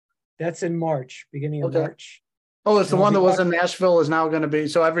 That's in March, beginning of Okay. March, Oh, it's the and I'll one be that was talking in Nashville is now going to be.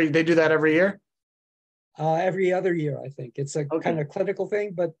 So they do that every year. every other year. I think it's a Okay. kind of clinical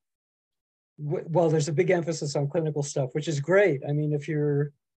thing, but well, there's a big emphasis on clinical stuff, which is great. I mean, if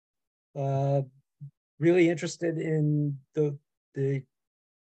you're uh, really interested in the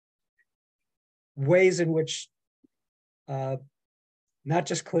ways in which uh, not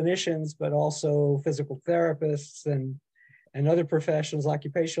just clinicians, but also physical therapists and other professionals,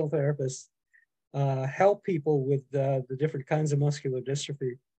 occupational therapists, help people with the different kinds of muscular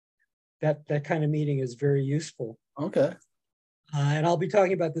dystrophy. That kind of meeting is very useful. Okay. And I'll be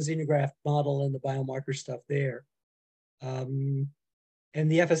talking about the xenograft model and the biomarker stuff there. Um, and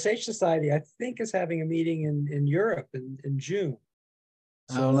the FSH Society, I think, is having a meeting in Europe in June.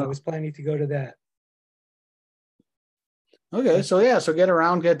 I don't So I know. was planning to go to that. Okay. But So yeah. So get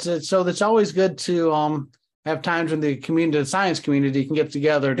around. Get to, so it's always good to have times when the community, the science community, can get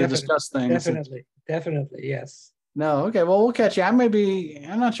together to definitely, discuss things. definitely, yes. No, okay. Well, we'll catch you. I'm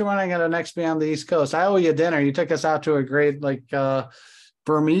not sure when I'm gonna next be on the East Coast. I owe you dinner. You took us out to a great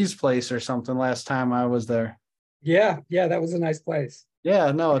Burmese place or something last time I was there. Yeah, yeah, that was a nice place.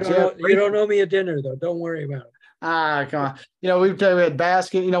 Yeah, no, it's yeah, You great. don't owe me a dinner though. Don't worry about it. Ah, come on. We've had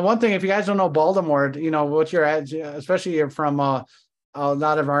basket. One thing, if you guys don't know Baltimore, what you're at, especially you're from a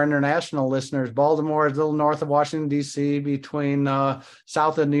lot of our international listeners, Baltimore is a little north of Washington, D.C., between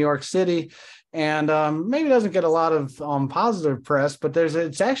south of New York City. And maybe doesn't get a lot of positive press, but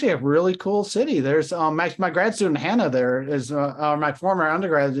it's actually a really cool city. There's my grad student Hannah there is my former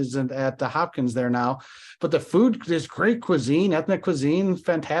undergrad is at the Hopkins there now, but the food is great cuisine, ethnic cuisine,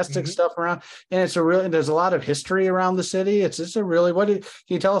 fantastic Mhm. stuff around, and there's a lot of history around the city. It's just a really can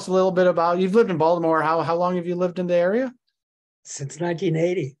you tell us a little bit about? You've lived in Baltimore. How long have you lived in the area? Since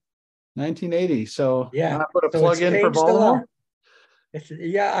 1980. 1980. So you Yeah. want to put a So it's plug in for changed a Baltimore? lot.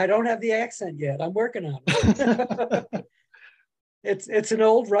 Yeah, I don't have the accent yet. I'm working on it. It's an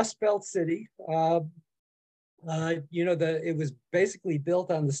old Rust Belt city. It was basically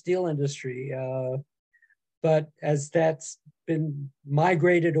built on the steel industry, but as that's been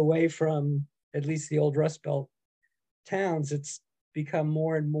migrated away from at least the old Rust Belt towns, it's become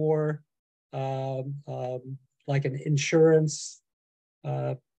more and more like an insurance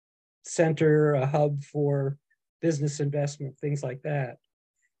uh, center, a hub for business investment, things like that.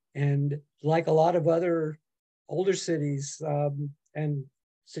 And like a lot of other older cities and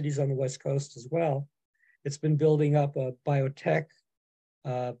cities on the West Coast as well, it's been building up a biotech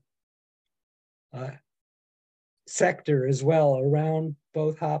uh, uh, sector as well around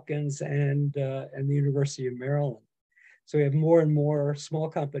both Hopkins and the University of Maryland. So we have more and more small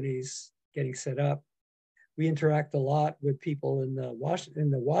companies getting set up. We interact a lot with people in the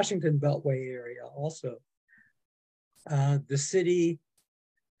Washington Beltway area also. The city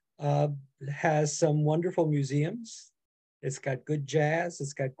uh, has some wonderful museums. It's got good jazz.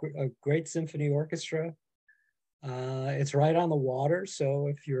 It's got a great symphony orchestra. It's right on the water, so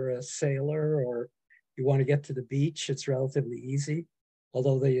if you're a sailor or you want to get to the beach, it's relatively easy.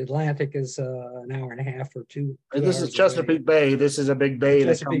 Although the Atlantic is an hour and a half or two This is hours away. Chesapeake Bay. This is a big bay that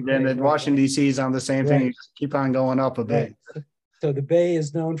comes Chesapeake in, Bay, and right, Washington D.C. is on the same thing. You right, just keep on going up a bit. right. So the bay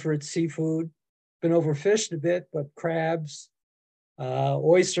is known for its seafood. Been overfished a bit, but crabs,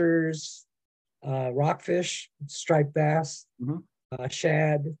 oysters, rockfish, striped bass, Mhm.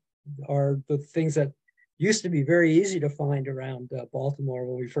 shad are the things that used to be very easy to find around Baltimore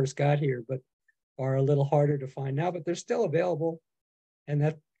when we first got here, but are a little harder to find now, but they're still available. And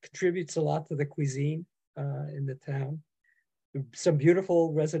that contributes a lot to the cuisine in the town. Some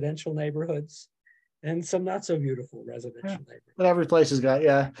beautiful residential neighborhoods and some not so beautiful Yeah, residential neighborhoods. but every place has got,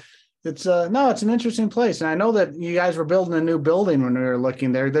 yeah. It's no, it's an interesting place, and I know that you guys were building a new building when we were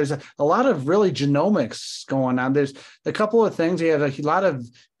looking there. There's a lot of really genomics going on. There's a couple of things. You had a lot of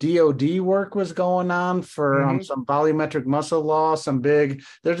DoD work was going on for Mm-hmm. some volumetric muscle loss. There's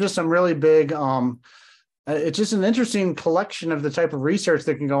just some really big It's just an interesting collection of the type of research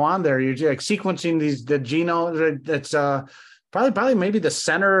that can go on there. You're like sequencing the genome. That's probably maybe the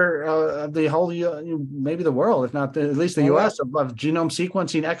center of the whole, maybe the world, if not at least the U.S. of genome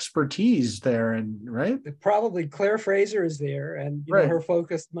sequencing expertise there, and right. Probably Claire Fraser is there, and right. Her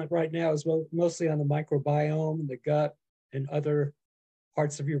focus right now is mostly on the microbiome, the gut, and other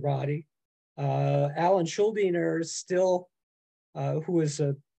parts of your body. Alan Schuldiner is still, who is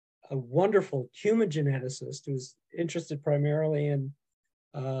a wonderful human geneticist who's interested primarily in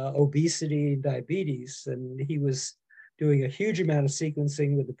obesity and diabetes. And he was doing a huge amount of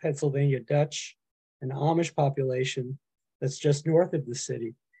sequencing with the Pennsylvania Dutch and Amish population that's just north of the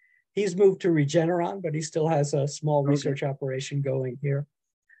city. He's moved to Regeneron, but he still has a small research operation going here.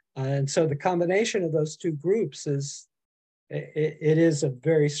 And so the combination of those two groups is, it is a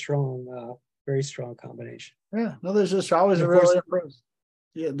very strong combination. Yeah, no, there's just always a really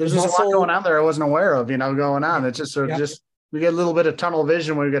there's just a lot going on there I wasn't aware of, going on. It's just sort of just, we get a little bit of tunnel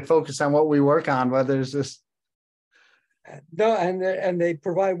vision when we get focused on what we work on, but there's this. No, and they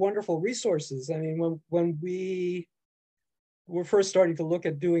provide wonderful resources. I mean, when we were first starting to look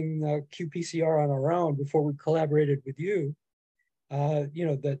at doing qPCR on our own before we collaborated with you,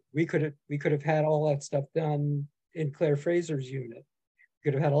 that we could have had all that stuff done in Claire Fraser's unit. We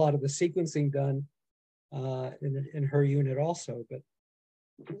could have had a lot of the sequencing done in her unit also, but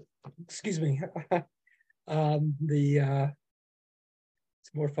excuse me, it's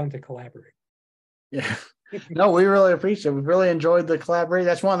more fun to collaborate. Yeah, no, we really appreciate it. We've really enjoyed the collaboration.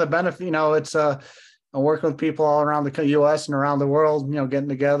 That's one of the benefits, it's working with people all around the U.S. and around the world, getting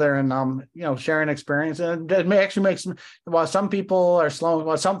together and, sharing experience. And it actually makes, while some people are slow,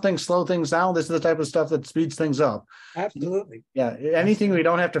 while some things slow things down, this is the type of stuff that speeds things up. Absolutely. Yeah. Anything we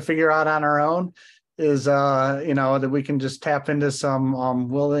don't have to figure out on our own is, that we can just tap into some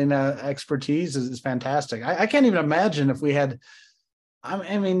willing expertise is fantastic. I can't even imagine if we had,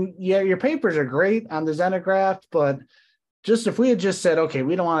 I mean, yeah, your papers are great on the xenograft, but just if we had just said, okay,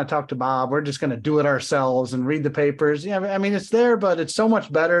 we don't want to talk to Bob, we're just going to do it ourselves and read the papers. Yeah, I mean, it's there, but it's so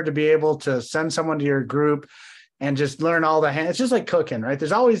much better to be able to send someone to your group and just learn all the it's just like cooking, right?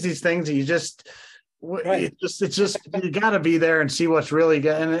 There's always these things that you just, right. It's just you got to be there and see what's really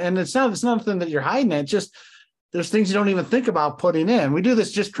good. And it's nothing that you're hiding. It's just, there's things you don't even think about putting in. We do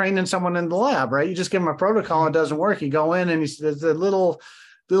this just training someone in the lab, right? You just give them a protocol, it doesn't work. You go in and there's a little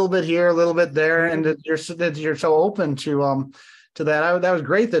bit here, a little bit there, and you're so open to that. That was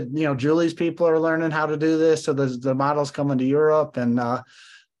great that Julie's people are learning how to do this. So the models coming to Europe, and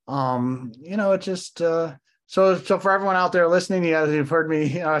it just so for everyone out there listening, you've heard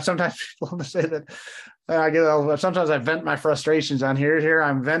me. Sometimes people say that. Sometimes I vent my frustrations on here. Here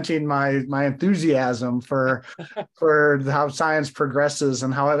I'm venting my enthusiasm for how science progresses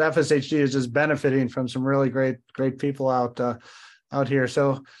and how FSHD is just benefiting from some really great people out here.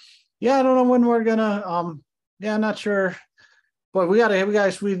 So yeah, I don't know when we're gonna I'm not sure, but we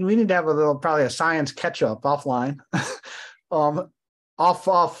need to have probably a science catch up offline,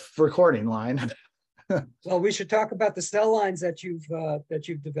 off recording line. Well, we should talk about the cell lines that you've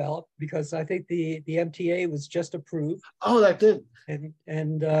developed, because I think the MTA was just approved. Oh, that did.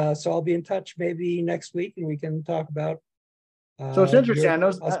 And so I'll be in touch maybe next week, and we can talk about. So it's interesting. I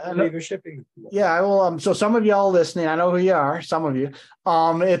know your shipping. Yeah, I will. So some of y'all listening, I know who you are. Some of you,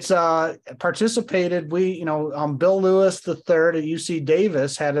 it's participated. We, Bill Lewis III at UC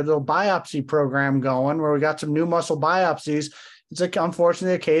Davis had a little biopsy program going where we got some new muscle biopsies. It's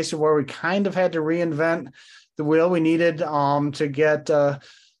unfortunately a case of where we kind of had to reinvent the wheel. We needed to get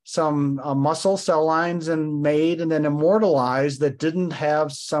some muscle cell lines made and then immortalized that didn't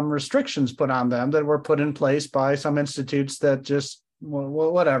have some restrictions put on them that were put in place by some institutes that just,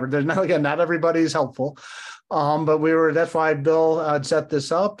 whatever. There's not everybody's helpful. But that's why Bill had set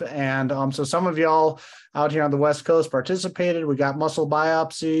this up. And so some of y'all out here on the West Coast participated. We got muscle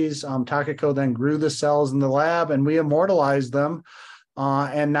biopsies. Takako then grew the cells in the lab and we immortalized them.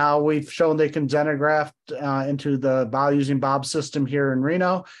 And now we've shown they can xenograft into the using Bob's system here in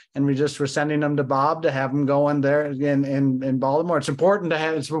Reno. And we're sending them to Bob to have them go in there in Baltimore. It's important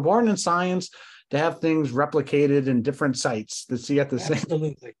in science to have things replicated in different sites to see at the same.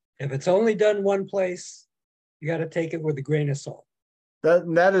 Absolutely. If it's only done one place, you got to take it with a grain of salt.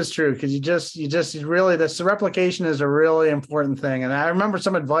 That is true, because you really, the replication is a really important thing. And I remember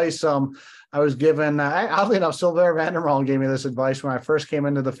some advice I was given. Oddly enough, Sylvain Vandermaal gave me this advice when I first came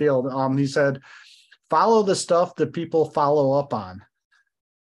into the field. He said, "Follow the stuff that people follow up on."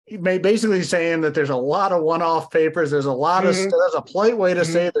 Basically saying that there's a lot of one-off papers. There's a lot of that's a polite way to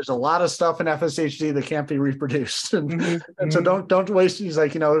say there's a lot of stuff in FSHD that can't be reproduced, and so don't waste. He's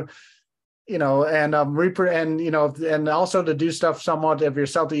like, and and also to do stuff somewhat of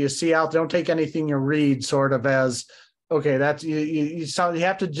yourself that you see out. Don't take anything you read sort of as okay. That's you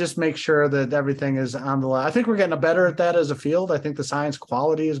have to just make sure that everything is on the line. I think we're getting better at that as a field. I think the science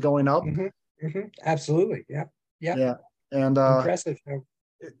quality is going up. Absolutely, yeah, yeah, yeah, and impressive.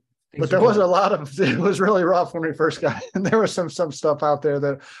 But there was a lot of, it was really rough when we first got, and there was some stuff out there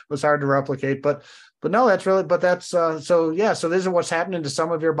that was hard to replicate, but no, that's really, but that's, so this is what's happening to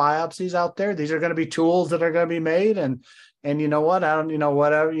some of your biopsies out there. These are going to be tools that are going to be made. And you know what, I don't,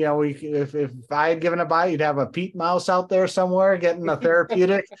 whatever, if I had given a buy, you'd have a Pete mouse out there somewhere getting a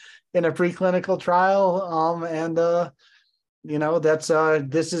therapeutic in a preclinical trial. That's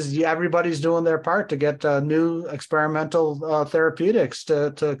this is everybody's doing their part to get new experimental therapeutics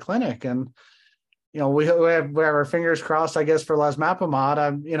to clinic, and we have our fingers crossed, I guess, for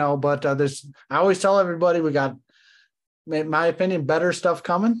lasmapimod. But there's, I always tell everybody we got, in my opinion, better stuff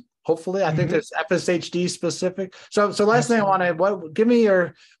coming. Hopefully, I think there's FSHD specific. So last thing I want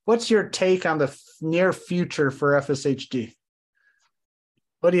to, what's your take on the near future for FSHD?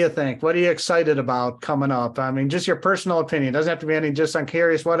 What do you think? What are you excited about coming up? I mean, just your personal opinion. It doesn't have to be any, just I'm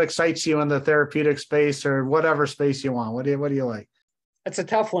curious what excites you in the therapeutic space or whatever space you want. What do you like? That's a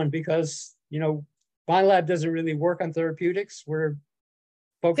tough one because, my lab doesn't really work on therapeutics. We're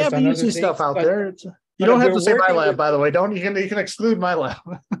focused on other things. Stuff out there. You don't have to say my lab, by the way. You can exclude my lab.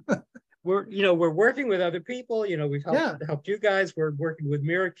 We're working with other people. We've helped you guys. We're working with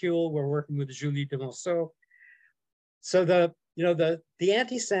Miracule. We're working with Julie Demonceau. So the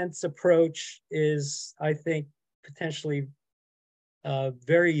antisense approach is, I think, potentially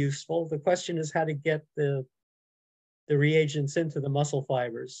very useful. The question is how to get the reagents into the muscle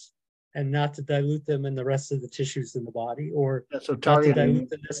fibers and not to dilute them in the rest of the tissues in the body, or not to dilute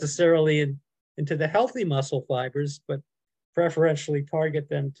them necessarily into the healthy muscle fibers, but preferentially target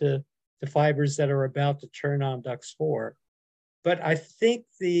them to the fibers that are about to turn on DUX4. But I think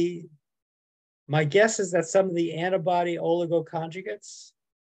my guess is that some of the antibody oligoconjugates,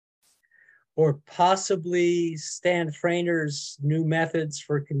 or possibly Stan Frainer's new methods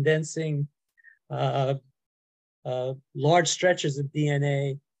for condensing large stretches of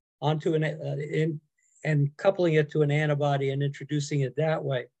DNA onto and coupling it to an antibody and introducing it that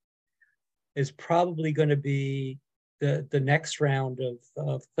way, is probably going to be the next round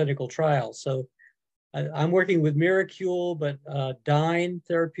of clinical trials. So I'm working with Miracule, but Dyne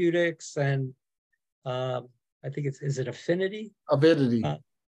Therapeutics and I think is it Affinity? Avidity.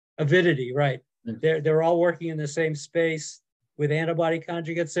 Avidity, right. They're all working in the same space with antibody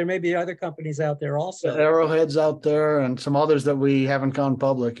conjugates. There may be other companies out there also. Arrowhead's out there and some others that we haven't gone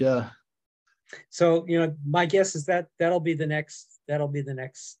public. Yeah. So, my guess is that'll be the next.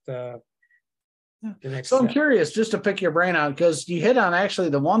 So I'm curious, just to pick your brain out, because you hit on actually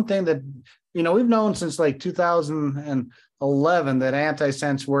the one thing that, we've known since like 2011 that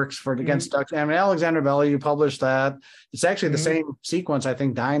antisense works for against DUX. I mean, Alexander Belli, you published that. It's actually the same sequence I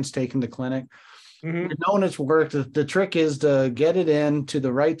think Dyne's taken to clinic. We've known it's worked. The trick is to get it into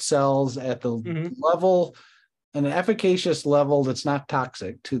the right cells at the level, an efficacious level that's not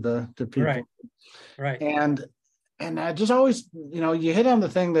toxic to the people. Right. And I just always, you hit on the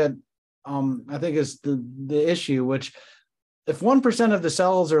thing that I think is the issue, which if 1% of the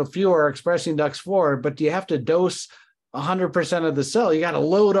cells or fewer are expressing DUX4, but you have to dose 100% of the cell, you got to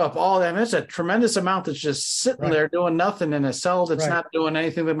load up all that. That's a tremendous amount that's just sitting there doing nothing in a cell that's not doing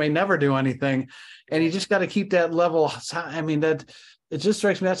anything, that may never do anything. And you just got to keep that level. I mean, it just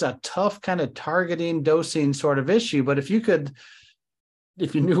strikes me that's a tough kind of targeting dosing sort of issue. But if you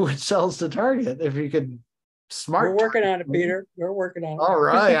knew which cells to target, if you could We're working on it, Peter. We're working on it. All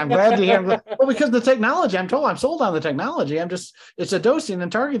right. I'm glad to hear. Well, because the technology, I'm sold on the technology. It's a dosing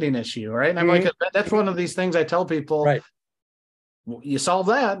and targeting issue, right? And I'm like, that's one of these things I tell people, right? You solve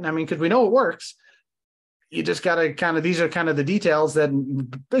that. I mean, because we know it works. You just got to these are kind of the details,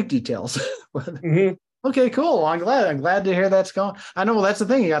 big details. Okay, cool. I'm glad to hear that's going. I know, well, that's the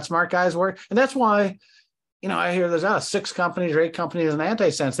thing. You got smart guys work. And that's why, I hear there's 6 companies or 8 companies in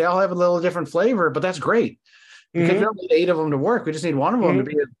antisense. They all have a little different flavor, but that's great. Because we don't need 8 of them to work. We just need one of them to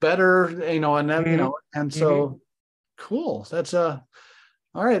be better, and then, and so cool. That's all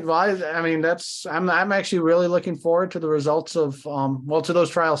right. Well, I mean, I'm actually really looking forward to the results of, to those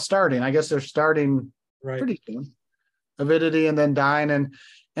trials starting. I guess they're starting pretty soon. Avidity and then Dyne.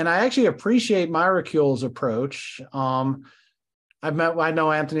 And I actually appreciate Miracule's approach. I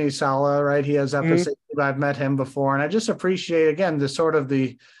know Anthony Sala, right? He has FSHD. I've met him before. And I just appreciate, again, the sort of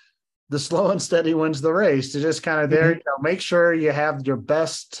the slow and steady wins the race, to just kind of there, make sure you have your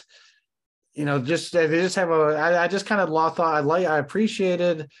best, I just kind of thought I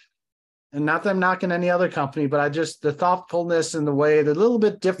appreciated and not that I'm knocking any other company, but I just the thoughtfulness and the way they're a little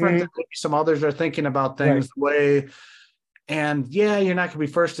bit different than Mhm. maybe some others are thinking about Right. things. The way, and yeah, you're not going to be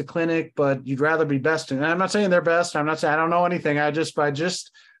first to clinic, but you'd rather be best. And I'm not saying they're best. I'm not saying I don't know anything. I just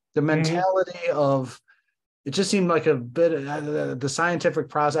the Mhm. mentality of it just seemed like a bit of the scientific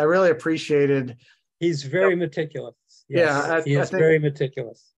process. I really appreciated. He's very meticulous. Yes, Yeah, he I is think very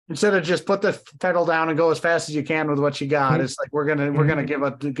meticulous. instead of just put the pedal down and go as fast as you can with what you got, Mhm. it's like we're gonna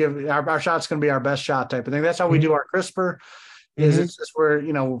Mhm. give our shot's gonna be our best shot type of thing. That's how we do Mhm. our CRISPR. Is Mhm. it's just where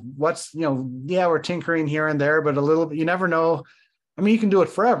what's yeah, we're tinkering here and there, but a little, you never know. I mean, you can do it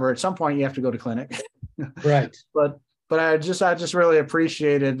forever. At some point, you have to go to clinic. Right. but I just really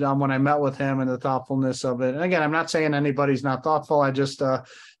appreciated when I met with him and the thoughtfulness of it. And again, I'm not saying anybody's not thoughtful. I just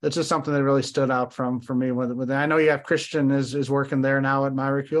it's just something that really stood out for me with it. I know you have Christian is working there now at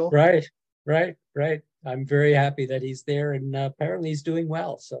Myricule. Right. Right. Right. I'm very happy that he's there, and apparently he's doing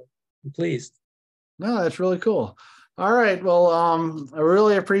well. So I'm pleased. No, that's really cool. All right. Well, I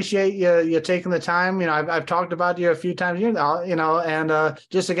really appreciate you taking the time. I've talked about you a few times, and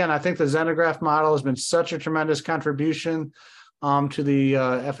just again, I think the xenograft model has been such a tremendous contribution to the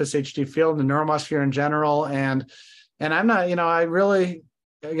FSHD field, the neuromuscular in general, and I'm not, I really,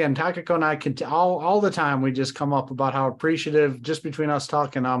 again, Takako and I can all the time we just come up about how appreciative just between us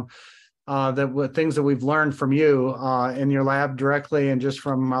talking. That with things that we've learned from you in your lab directly, and just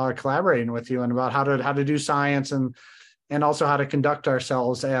from collaborating with you, and about how to do science, and also how to conduct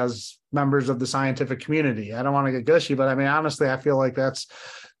ourselves as members of the scientific community. I don't want to get gushy, but I mean, honestly, I feel like that's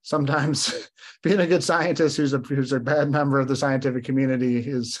sometimes being a good scientist who's a bad member of the scientific community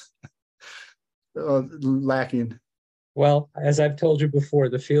is lacking. Well, as I've told you before,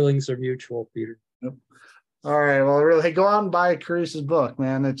 the feelings are mutual, Peter. Yep. All right. Well, really, hey, go out and buy Carissa's book,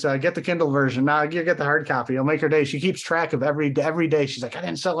 man. It's get the Kindle version. Now you get the hard copy. It'll make her day. She keeps track of every day. She's like, I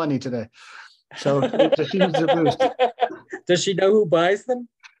didn't sell any today. So she needs a boost. Does she know who buys them?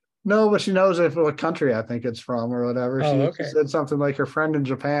 No, but she knows what country I think it's from or whatever. Oh, She okay. said something like her friend in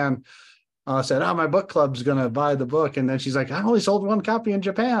Japan said, "Oh, my book club's gonna buy the book," and then she's like, "I only sold one copy in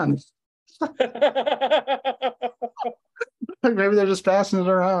Japan." Maybe they're just passing it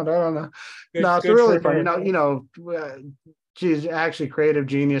around. I don't know. Good, No, it's good really for fun. her. She's actually creative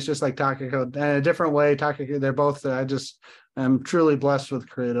genius, just like Takako. In a different way, Takako. They're both. I just am truly blessed with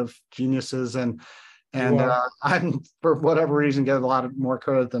creative geniuses, and You and are. I'm for whatever reason get a lot of more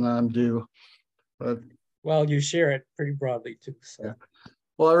credit than I'm due. But Well, you share it pretty broadly too. yeah. So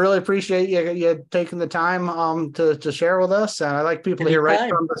Well, I really appreciate you taking the time to share with us, and I like people to hear right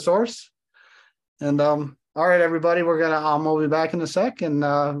anytime. from the source. And all right, everybody, we'll be back in a sec and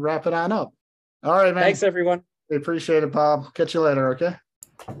wrap it on up. All right, man. Thanks, everyone. We appreciate it, Bob. Catch you later, okay?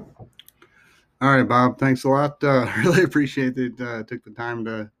 All right, Bob. Thanks a lot. Really appreciate that took the time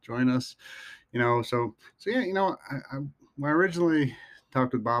to join us. So yeah, when I originally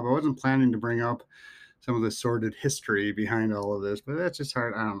talked with Bob, I wasn't planning to bring up some of the sordid history behind all of this, but that's just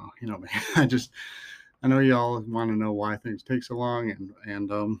hard. I don't know. I know y'all want to know why things take so long,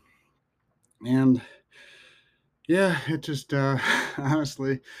 and yeah, it just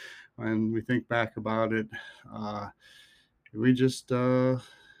honestly, when we think back about it, uh, we just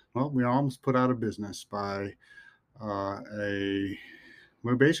we almost put out of business by a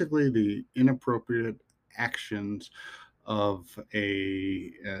well, basically the inappropriate actions of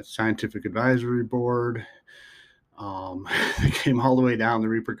a scientific advisory board. It came all the way down. The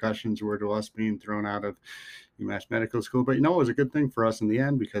repercussions were to us being thrown out of UMass Medical School. But it was a good thing for us in the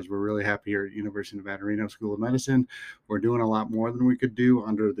end, because we're really happy here at University of Nevada, Reno School of Medicine. We're doing a lot more than we could do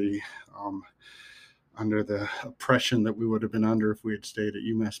um, under the oppression that we would have been under if we had stayed at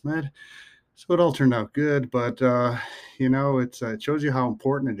UMass Med. So it all turned out good, but it shows you how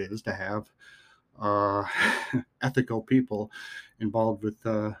important it is to have uh, ethical people involved with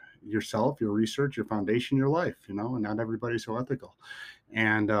yourself, your research, your foundation, your life. And not everybody's so ethical.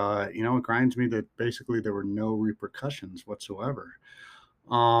 And it grinds me that basically there were no repercussions whatsoever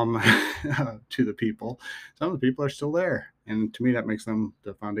to the people. Some of the people are still there, and to me, that makes them,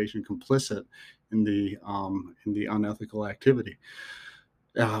 the foundation, complicit in the unethical activity,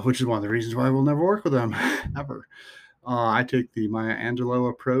 which is one of the reasons why we'll never work with them ever. I take the Maya Angelou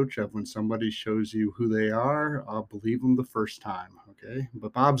approach of when somebody shows you who they are, believe them the first time. Okay,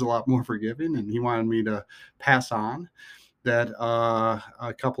 but Bob's a lot more forgiving, and he wanted me to pass on that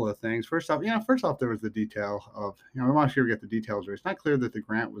a couple of things. First off, there was the detail of, we want to sure we get the details right. It's not clear that the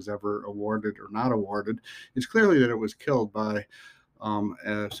grant was ever awarded or not awarded. It's clearly that it was killed by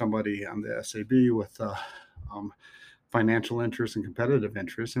somebody on the SAB with financial interests and competitive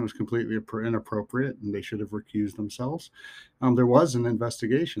interests, and it was completely inappropriate, and they should have recused themselves. There was an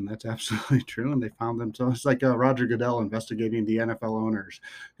investigation. That's absolutely true, and they found themselves. It's like Roger Goodell investigating the NFL owners.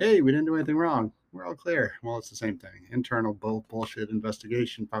 Hey, we didn't do anything wrong. We're all clear. Well, it's the same thing. Internal bullshit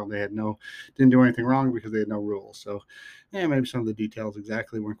investigation found they didn't do anything wrong because they had no rules. So, yeah, maybe some of the details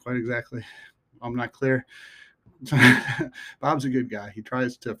weren't quite exactly. I'm not clear. Bob's a good guy. He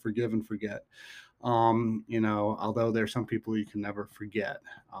tries to forgive and forget. Although there's some people you can never forget.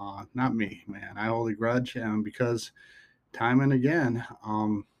 Not me, man. I hold a grudge, because time and again,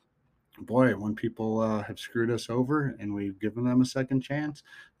 boy, when people have screwed us over and we've given them a second chance,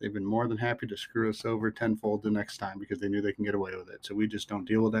 they've been more than happy to screw us over tenfold the next time because they knew they can get away with it. So we just don't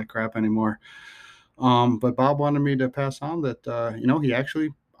deal with that crap anymore. But Bob wanted me to pass on that, he actually,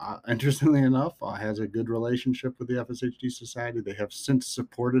 interestingly enough, has a good relationship with the FSHD Society. They have since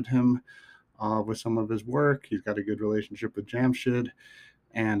supported him with some of his work. He's got a good relationship with Jamshid,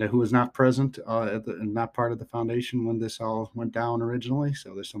 and who was not present not part of the foundation when this all went down originally.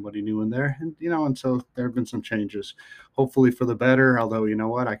 So there's somebody new in there, and so there have been some changes, hopefully for the better. Although, you know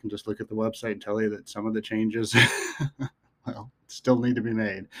what, I can just look at the website and tell you that some of the changes, well, still need to be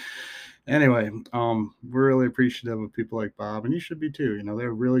made. Anyway, we're really appreciative of people like Bob, and you should be too.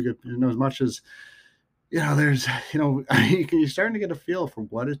 They're really good. As much as there's, you're starting to get a feel for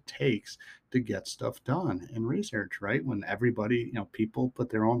what it takes to get stuff done in research, right? When everybody, people put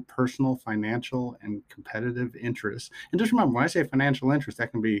their own personal, financial, and competitive interests. And just remember, when I say financial interest,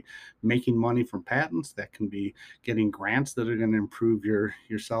 that can be making money from patents, that can be getting grants that are going to improve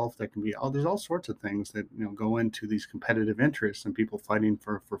yourself, that can be, there's all sorts of things that, go into these competitive interests and people fighting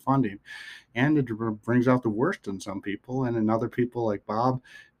for funding. And it brings out the worst in some people, and in other people like Bob,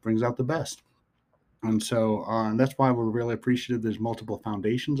 brings out the best. And so that's why we're really appreciative. There's multiple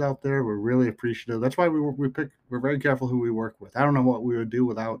foundations out there. We're really appreciative. That's why we're very careful who we work with. I don't know what we would do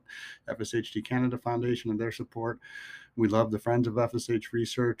without FSHD Canada Foundation and their support. We love the Friends of FSH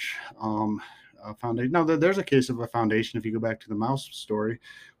Research Foundation. Now, there's a case of a foundation, if you go back to the mouse story,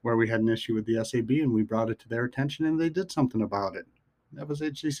 where we had an issue with the SAB and we brought it to their attention and they did something about it.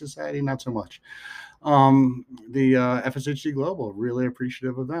 FSHD Society, not so much. The FSHD Global, really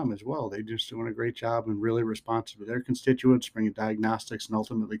appreciative of them as well. They're just doing a great job and really responsive to their constituents, bringing diagnostics and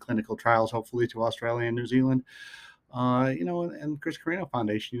ultimately clinical trials, hopefully to Australia and New Zealand. And Chris Carino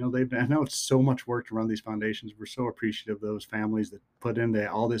Foundation, I know it's so much work to run these foundations. We're so appreciative of those families that put in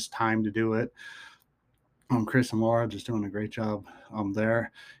all this time to do it. Chris and Laura just doing a great job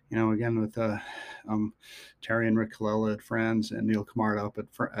there. Again with Terry and Rick Colella at Friends, and Neil Kamard up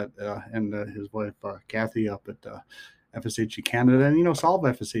and his wife Kathy up at FSHD Canada, and Solve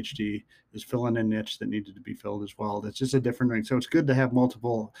FSHD is filling a niche that needed to be filled as well. That's just a different thing. So it's good to have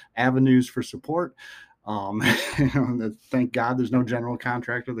multiple avenues for support. Thank God there's no general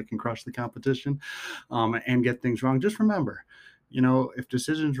contractor that can crush the competition and get things wrong. Just remember, if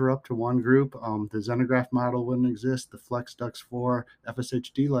decisions were up to one group, the xenograft model wouldn't exist, the FlexDux4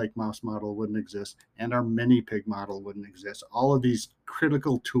 FSHD-like mouse model wouldn't exist, and our mini pig model wouldn't exist. All of these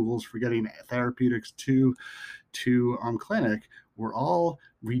critical tools for getting therapeutics to clinic were all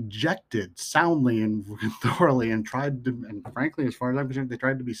rejected soundly and thoroughly, and frankly, as far as I'm concerned, they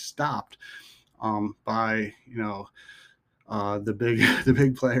tried to be stopped by the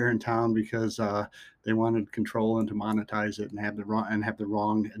big player in town because they wanted control and to monetize it and have the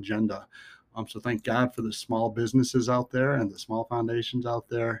wrong agenda. So thank God for the small businesses out there and the small foundations out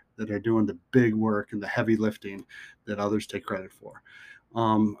there that are doing the big work and the heavy lifting that others take credit for.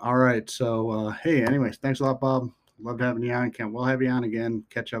 All right. So hey, anyways, thanks a lot, Bob. Loved having you on. We'll have you on again.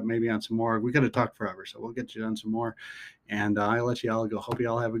 Catch up maybe on some more. We could have talked forever, so we'll get you on some more. And I'll let you all go. Hope you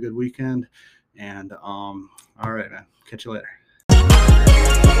all have a good weekend. And all right, man. Catch you later.